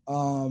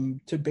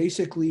to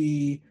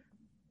basically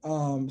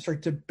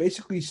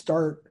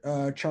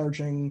start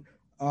charging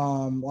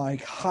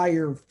like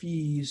higher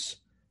fees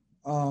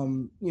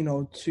to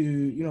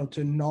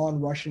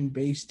non-Russian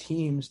based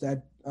teams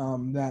that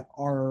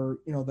are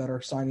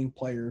signing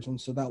players, and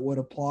so that would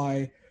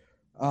apply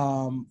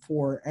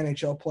for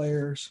NHL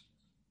players.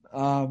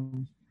 So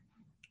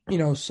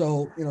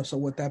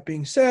with that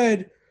being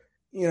said,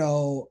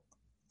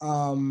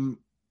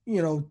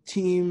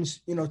 teams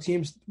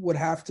would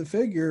have to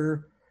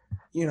figure,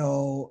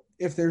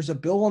 if there's a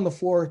bill on the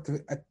floor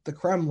at the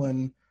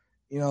Kremlin,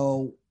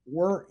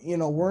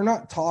 we're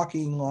not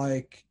talking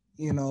like,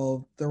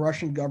 the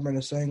Russian government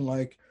is saying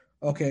like,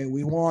 okay,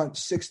 we want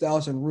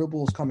 6,000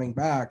 rubles coming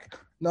back.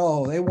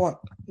 No, they want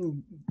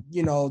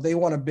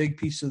a big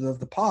piece of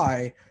the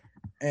pie.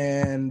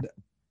 And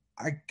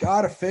I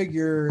gotta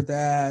figure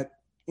that,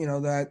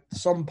 that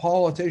some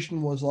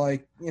politician was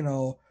like,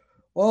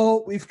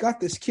 well, we've got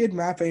this kid,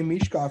 Matvey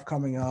Michkov,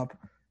 coming up.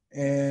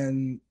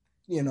 And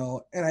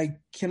I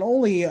can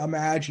only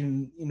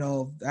imagine,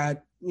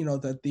 that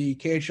the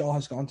KHL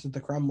has gone to the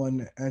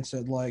Kremlin and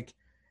said like,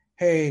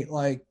 hey,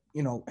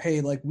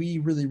 we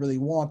really, really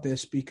want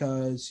this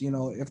because,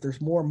 if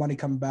there's more money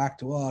coming back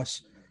to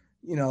us,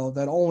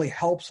 that only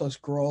helps us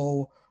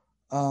grow,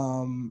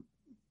 grow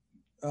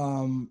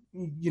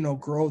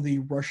the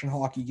Russian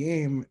hockey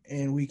game,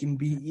 and we can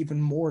be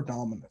even more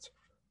dominant.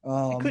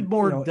 It could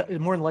more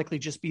than likely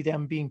just be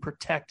them being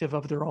protective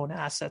of their own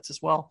assets as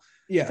well.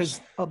 Yes.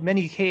 Because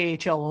many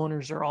KHL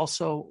owners are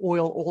also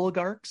oil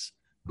oligarchs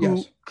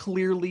who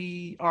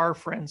clearly are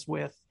friends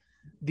with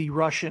the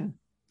Russian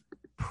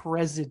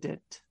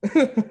president.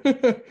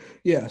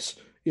 Yes.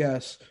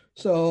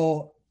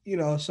 So,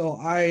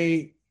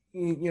 I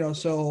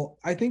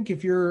think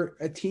if you're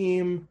a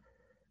team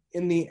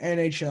in the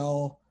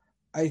NHL,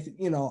 I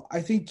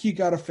think you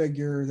got to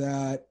figure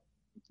that,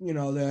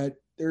 that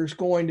there's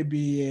going to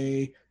be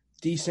a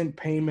decent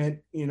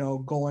payment,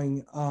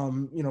 going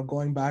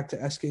back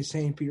to SK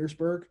St.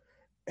 Petersburg.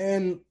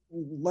 And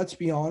let's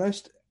be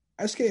honest,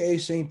 SKA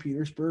St.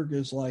 Petersburg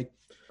is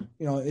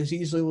is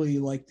easily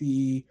like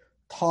the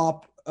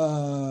top,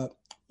 like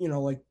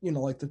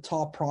the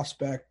top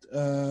prospect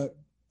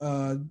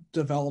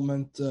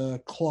development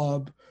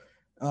club,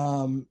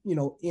 in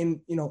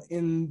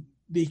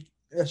the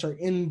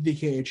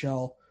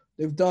KHL.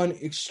 They've done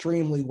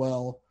extremely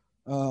well.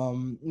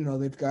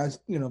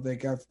 They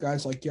got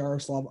guys like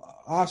Yaroslav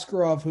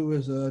Askarov, who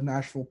is a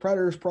Nashville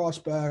Predators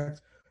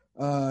prospect.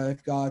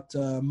 They've got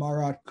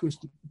Marat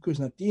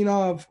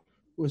Kuznetsov,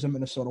 who is a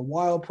Minnesota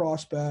Wild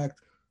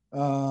prospect.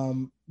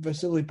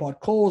 Vasily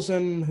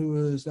Podkolzin,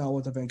 who is now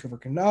with the Vancouver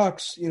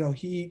Canucks.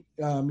 He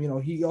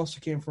also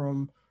came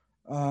from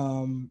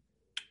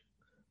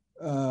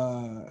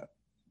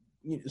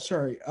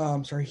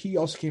he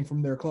also came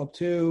from their club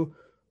too.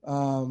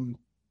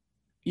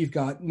 You've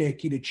got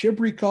Nikita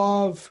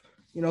Chibrikov.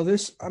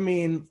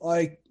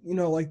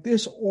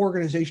 This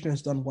organization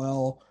has done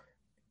well.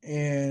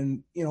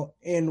 And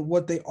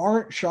what they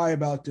aren't shy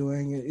about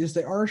doing is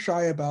they aren't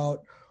shy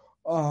about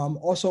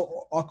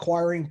also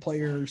acquiring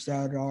players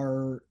that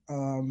are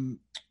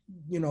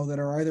that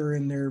are either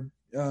in their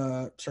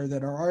that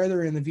are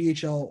either in the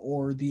VHL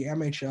or the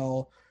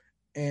MHL,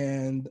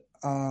 and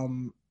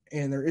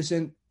there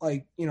isn't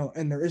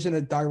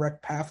a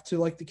direct path to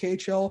like the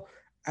KHL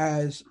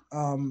as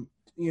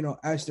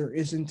as there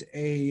isn't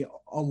a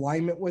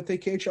alignment with a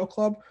KHL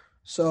club.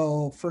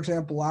 So, for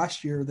example,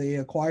 last year they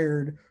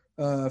acquired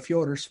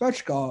Fyodor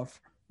Svechkov,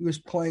 who was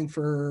playing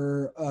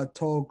for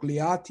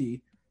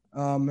Togliatti,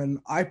 and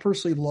I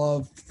personally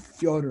love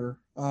Fyodor.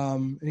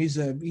 And he's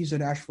a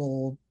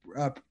Nashville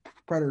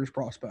Predators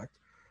prospect,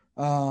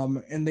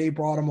 and they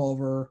brought him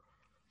over.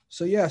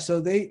 So yeah, so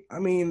they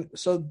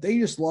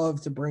just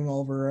love to bring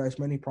over as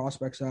many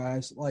prospects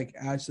as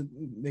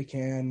they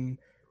can,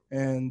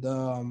 and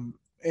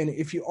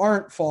if you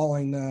aren't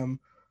following them,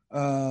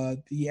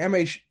 the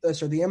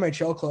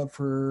MHL club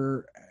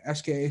for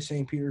SKA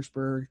St.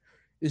 Petersburg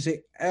is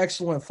an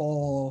excellent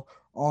follow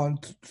on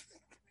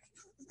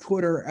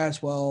Twitter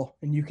as well,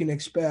 and you can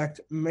expect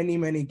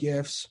many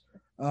gifs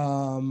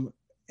and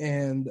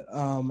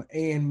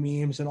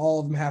memes, and all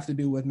of them have to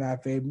do with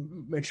Matvey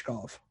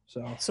Michkov.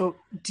 So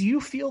do you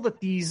feel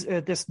that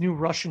this new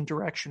Russian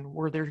direction,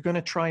 where they're going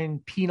to try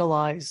and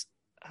penalize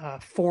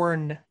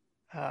foreign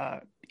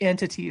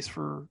entities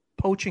for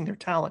poaching their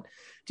talent,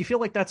 do you feel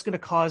like that's going to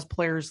cause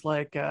players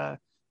like Danil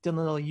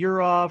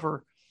Yurov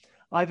or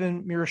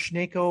Ivan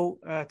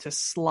Miroshnichenko to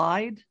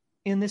slide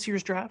in this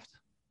year's draft?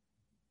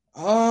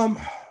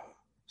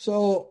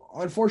 So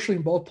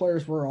unfortunately, both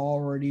players were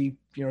already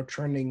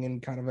trending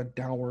in kind of a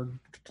downward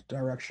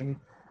direction.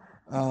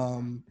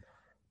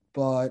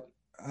 But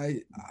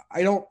I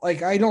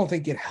don't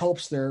think it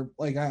helps their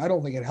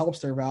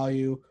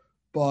value.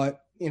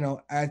 But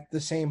at the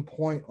same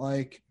point,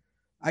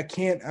 I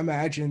can't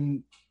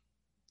imagine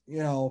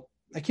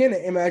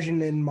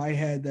in my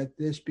head that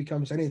this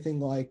becomes anything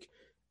like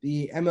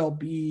the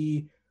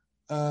MLB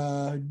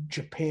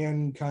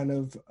Japan kind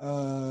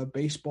of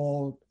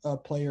baseball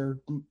player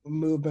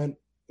movement,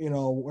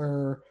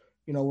 where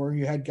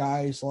you had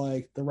guys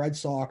like the Red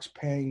Sox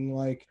paying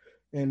like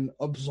an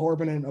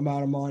absorbent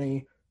amount of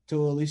money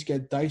to at least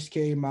get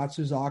Daisuke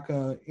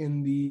Matsuzaka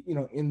in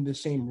the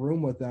same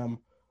room with them.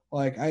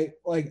 I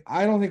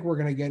don't think we're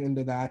gonna get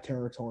into that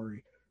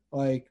territory.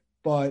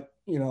 But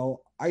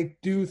I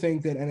do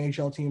think that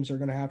NHL teams are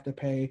gonna have to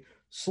pay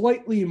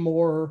slightly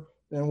more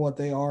than what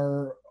they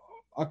are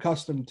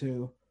accustomed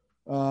to.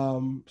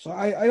 So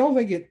I don't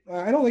think it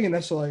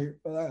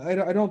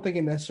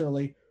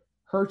necessarily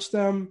hurts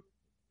them.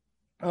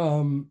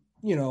 I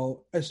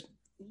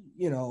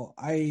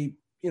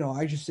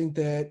just think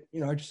that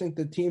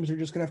teams are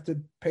just gonna have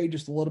to pay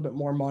just a little bit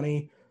more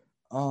money.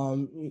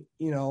 And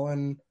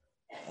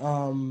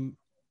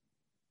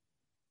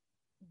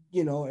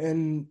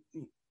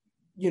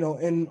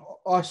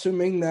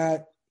assuming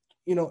that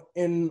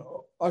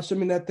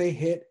they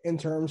hit in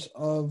terms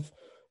of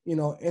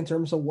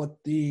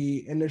what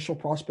the initial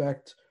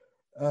prospect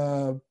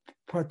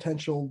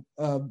potential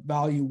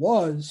value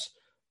was,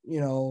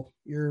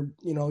 you're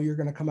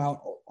going to come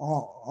out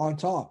on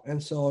top.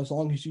 And so as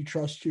long as you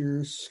trust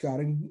your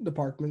scouting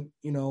department,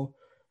 in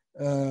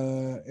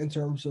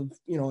terms of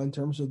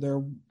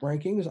their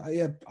rankings,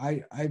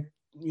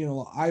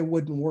 I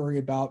wouldn't worry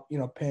about,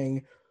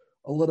 paying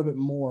a little bit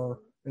more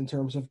in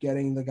terms of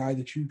getting the guy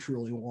that you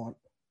truly want.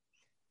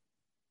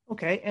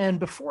 Okay. And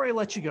before I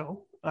let you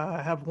go,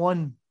 I have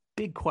one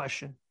big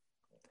question.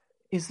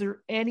 Is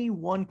there any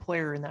one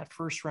player in that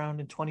first round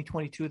in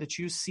 2022 that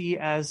you see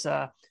as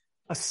a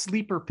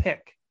sleeper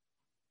pick?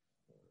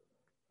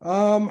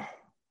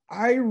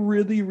 I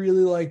really,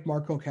 really like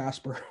Marco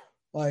Casper.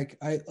 I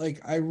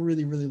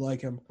really, really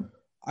like him.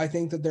 I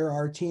think that there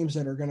are teams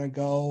that are going to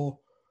go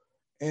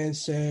and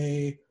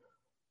say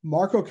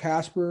Marco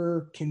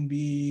Casper can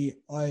be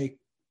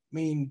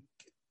can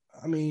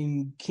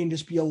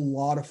just be a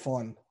lot of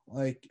fun.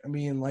 He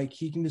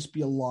can just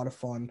be a lot of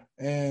fun.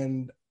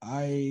 And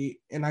I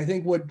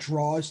think what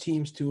draws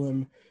teams to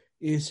him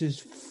is his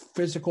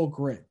physical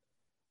grit.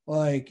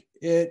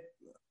 It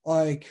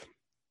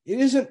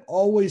isn't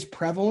always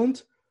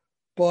prevalent,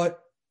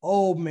 but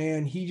oh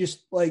man, he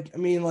just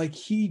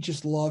he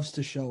just loves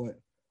to show it.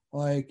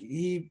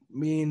 He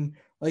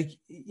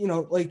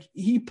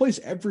plays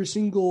every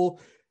single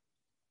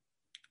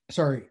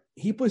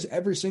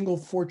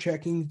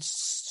forechecking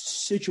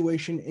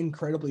situation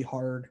incredibly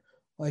hard.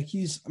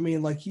 He is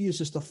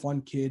just a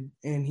fun kid,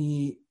 and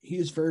he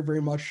is very,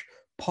 very much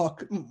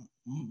puck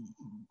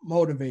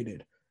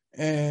motivated.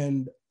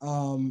 And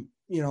and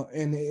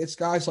it's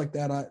guys like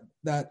that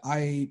that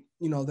I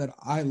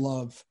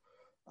love.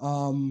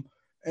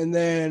 And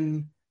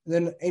then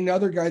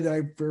another guy that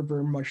I very,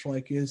 very much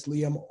like is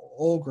Liam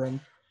Olgren.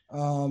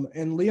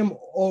 And Liam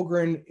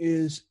Olgren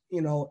is,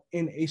 in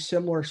a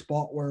similar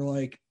spot where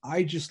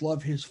I just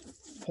love his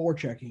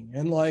forechecking.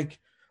 And Liam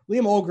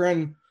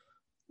Olgren,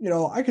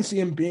 I can see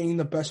him being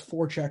the best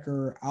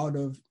forechecker out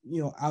of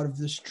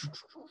this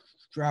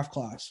draft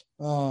class.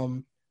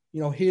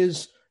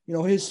 His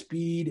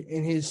speed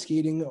and his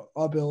skating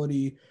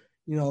ability,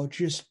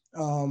 just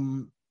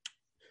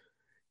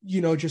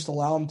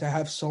allow him to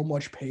have so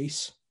much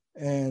pace.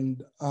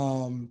 And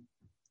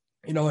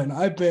and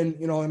I've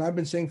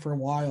been saying for a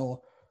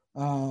while,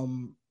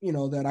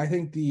 that I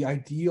think the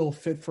ideal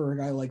fit for a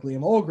guy like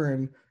Liam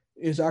Olgren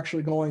is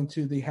actually going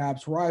to the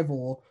Habs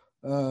rival,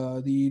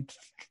 the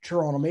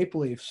Toronto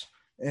Maple Leafs,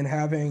 and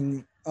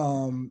having,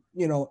 and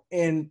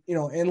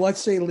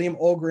let's say Liam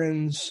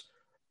Olgren's,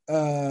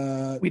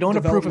 we don't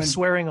approve of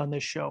swearing on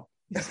this show.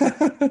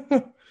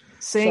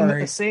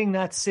 saying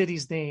that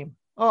city's name.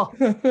 Oh.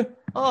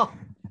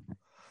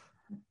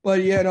 But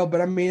let's say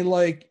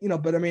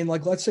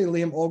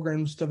Liam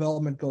Olgren's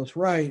development goes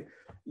right,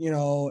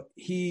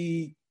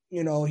 he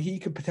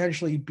could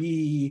potentially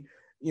be,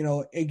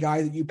 a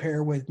guy that you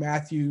pair with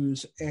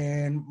Matthews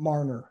and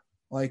Marner.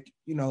 He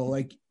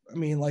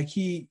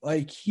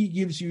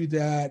gives you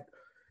that,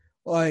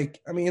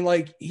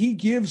 he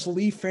gives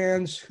Leaf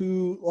fans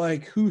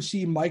who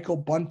see Michael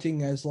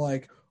Bunting as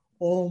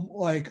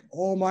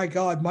oh my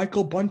God,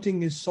 Michael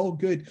Bunting is so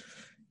good.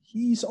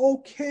 He's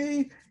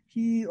okay.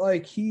 He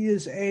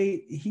is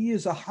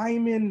a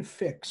Hyman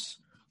fix.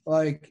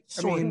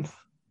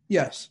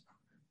 Yes,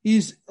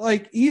 he's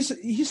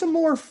a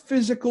more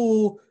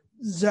physical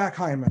Zach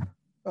Hyman.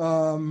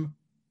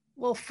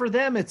 Well, for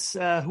them, it's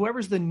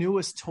whoever's the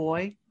newest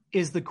toy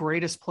is the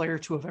greatest player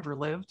to have ever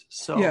lived.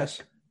 So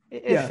yes,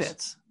 it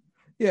fits.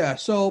 Yeah.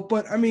 So,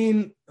 but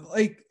Liam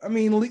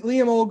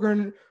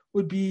Olgren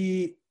would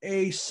be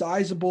a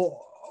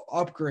sizable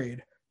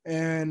upgrade,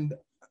 and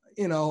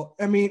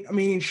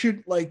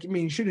should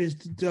his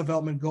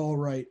development go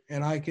right,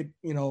 and I could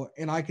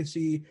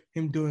see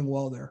him doing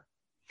well there.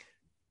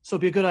 So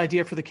it'd be a good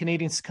idea for the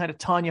Canadians to kind of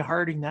Tanya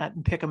Harding that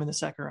and pick him in the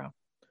second round.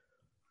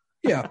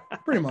 Yeah,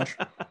 pretty much.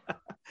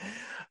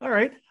 All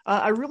right.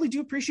 I really do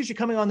appreciate you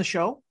coming on the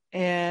show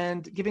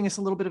and giving us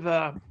a little bit of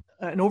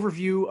an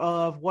overview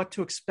of what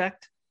to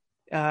expect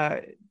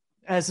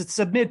as it's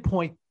a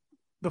midpoint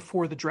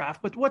before the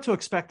draft, but what to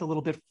expect a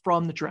little bit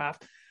from the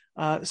draft.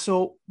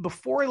 So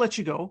before I let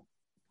you go,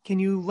 can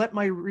you let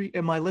my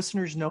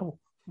listeners know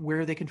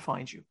where they can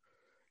find you?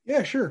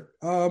 Yeah, sure.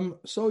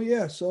 So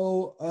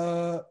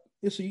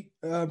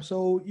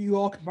you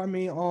all can find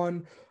me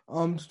on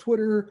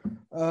Twitter.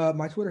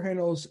 My Twitter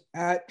handle is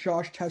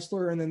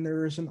 @JoshTesler, and then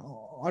there's an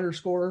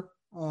underscore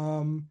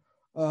following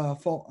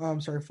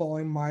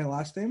my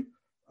last name.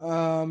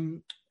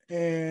 And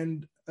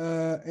you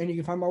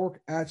can find my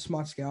work at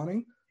Smaht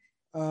Scouting.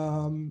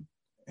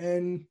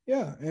 And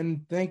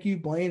thank you,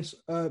 Blaine.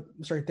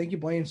 Thank you,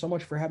 Blaine, so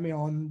much for having me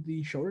on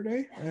the show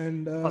today.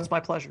 And it's my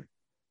pleasure.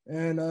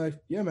 And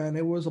man,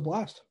 it was a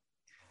blast.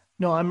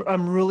 No,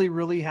 I'm really,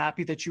 really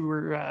happy that you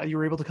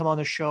were able to come on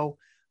the show.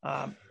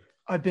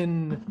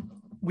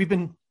 We've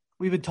been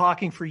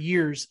talking for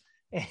years,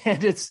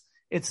 and it's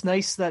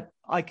nice that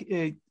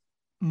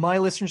my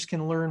listeners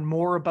can learn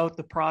more about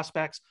the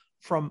prospects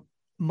from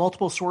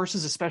multiple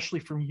sources, especially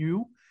from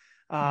you.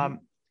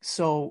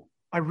 So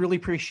I really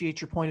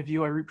appreciate your point of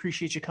view. I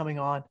appreciate you coming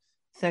on.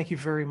 Thank you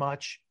very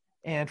much.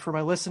 And for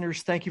my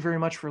listeners, thank you very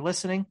much for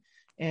listening.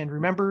 And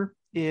remember,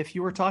 if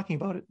you are talking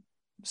about it,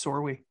 so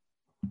are we.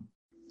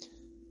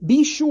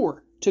 Be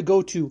sure to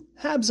go to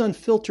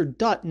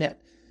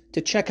habsunfiltered.net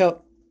to check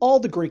out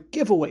all the great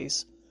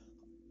giveaways,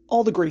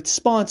 all the great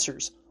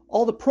sponsors,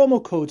 all the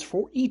promo codes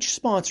for each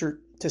sponsor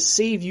to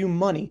save you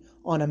money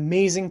on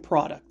amazing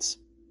products.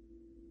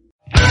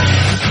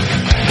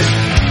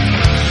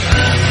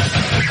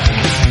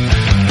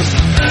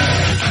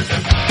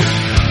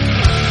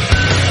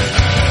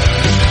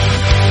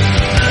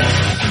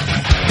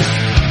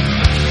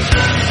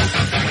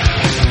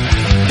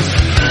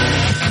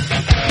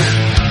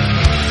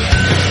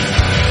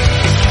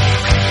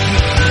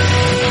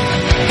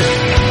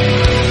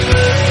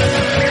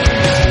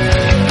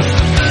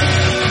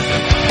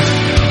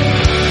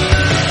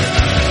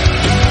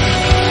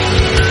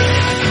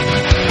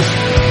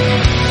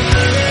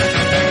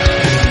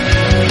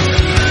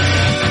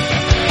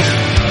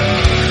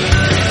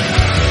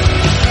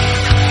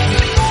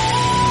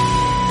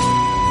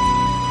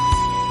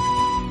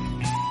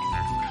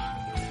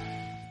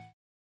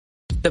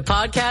 The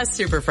Podcast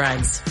Super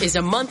Friends is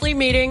a monthly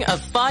meeting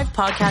of 5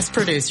 podcast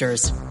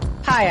producers.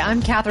 Hi,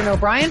 I'm Katherine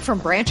O'Brien from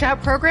Branch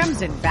Out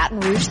Programs in Baton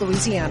Rouge,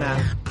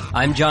 Louisiana.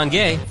 I'm John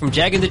Gay from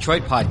Jag and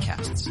Detroit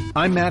Podcasts.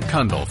 I'm Matt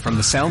Kundle from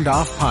the Sound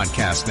Off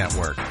Podcast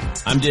Network.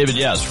 I'm David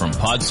Yaz from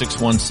Pod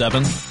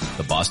 617,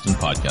 the Boston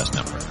Podcast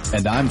Network.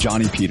 And I'm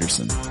Johnny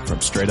Peterson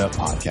from Straight Up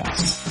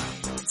Podcasts.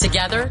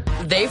 Together,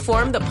 they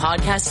form the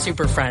Podcast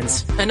Super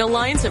Friends, an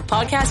alliance of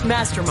podcast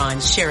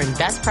masterminds sharing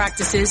best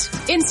practices,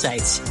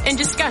 insights, and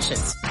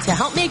discussions to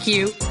help make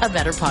you a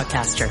better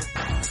podcaster.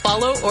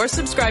 Follow or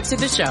subscribe to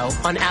the show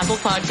on Apple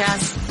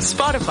Podcasts,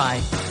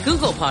 Spotify,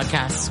 Google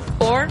Podcasts,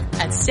 or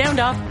at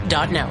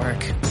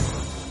soundoff.network.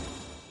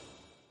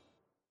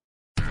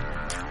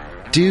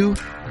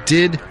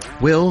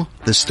 Will,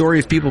 the Story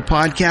of People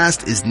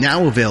podcast is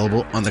now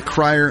available on the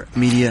Crier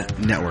Media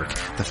Network.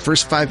 The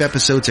first 5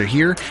 episodes are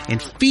here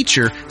and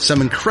feature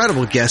some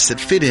incredible guests that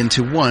fit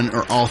into one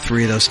or all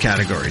 3 of those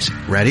categories.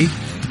 Ready?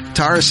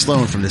 Tara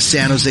Sloan from the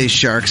San Jose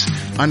Sharks,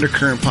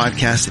 Undercurrent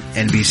podcast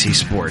at NBC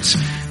Sports.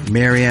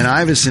 Marianne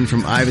Iveson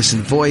from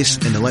Iveson Voice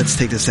and the Let's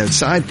Take This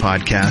Outside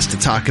podcast to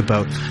talk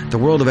about the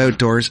world of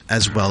outdoors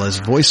as well as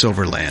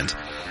voiceover land.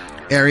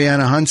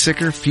 Ariana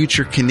Hunsicker,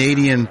 future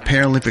Canadian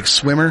Paralympic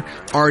swimmer,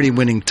 already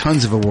winning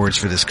tons of awards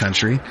for this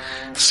country.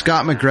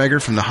 Scott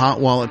McGregor from the Hot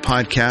Wallet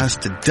podcast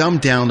to dumb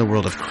down the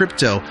world of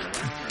crypto,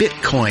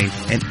 Bitcoin,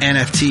 and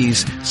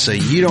NFTs so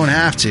you don't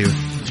have to.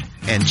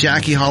 And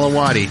Jackie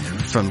Holowati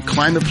from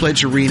Climate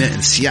Pledge Arena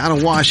in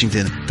Seattle,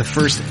 Washington, the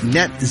first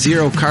net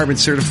zero carbon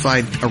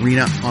certified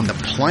arena on the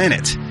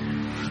planet.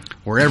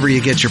 Wherever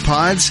you get your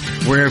pods,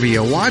 wherever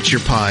you watch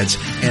your pods,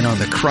 and on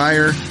the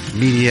Crier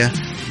Media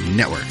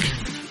Network.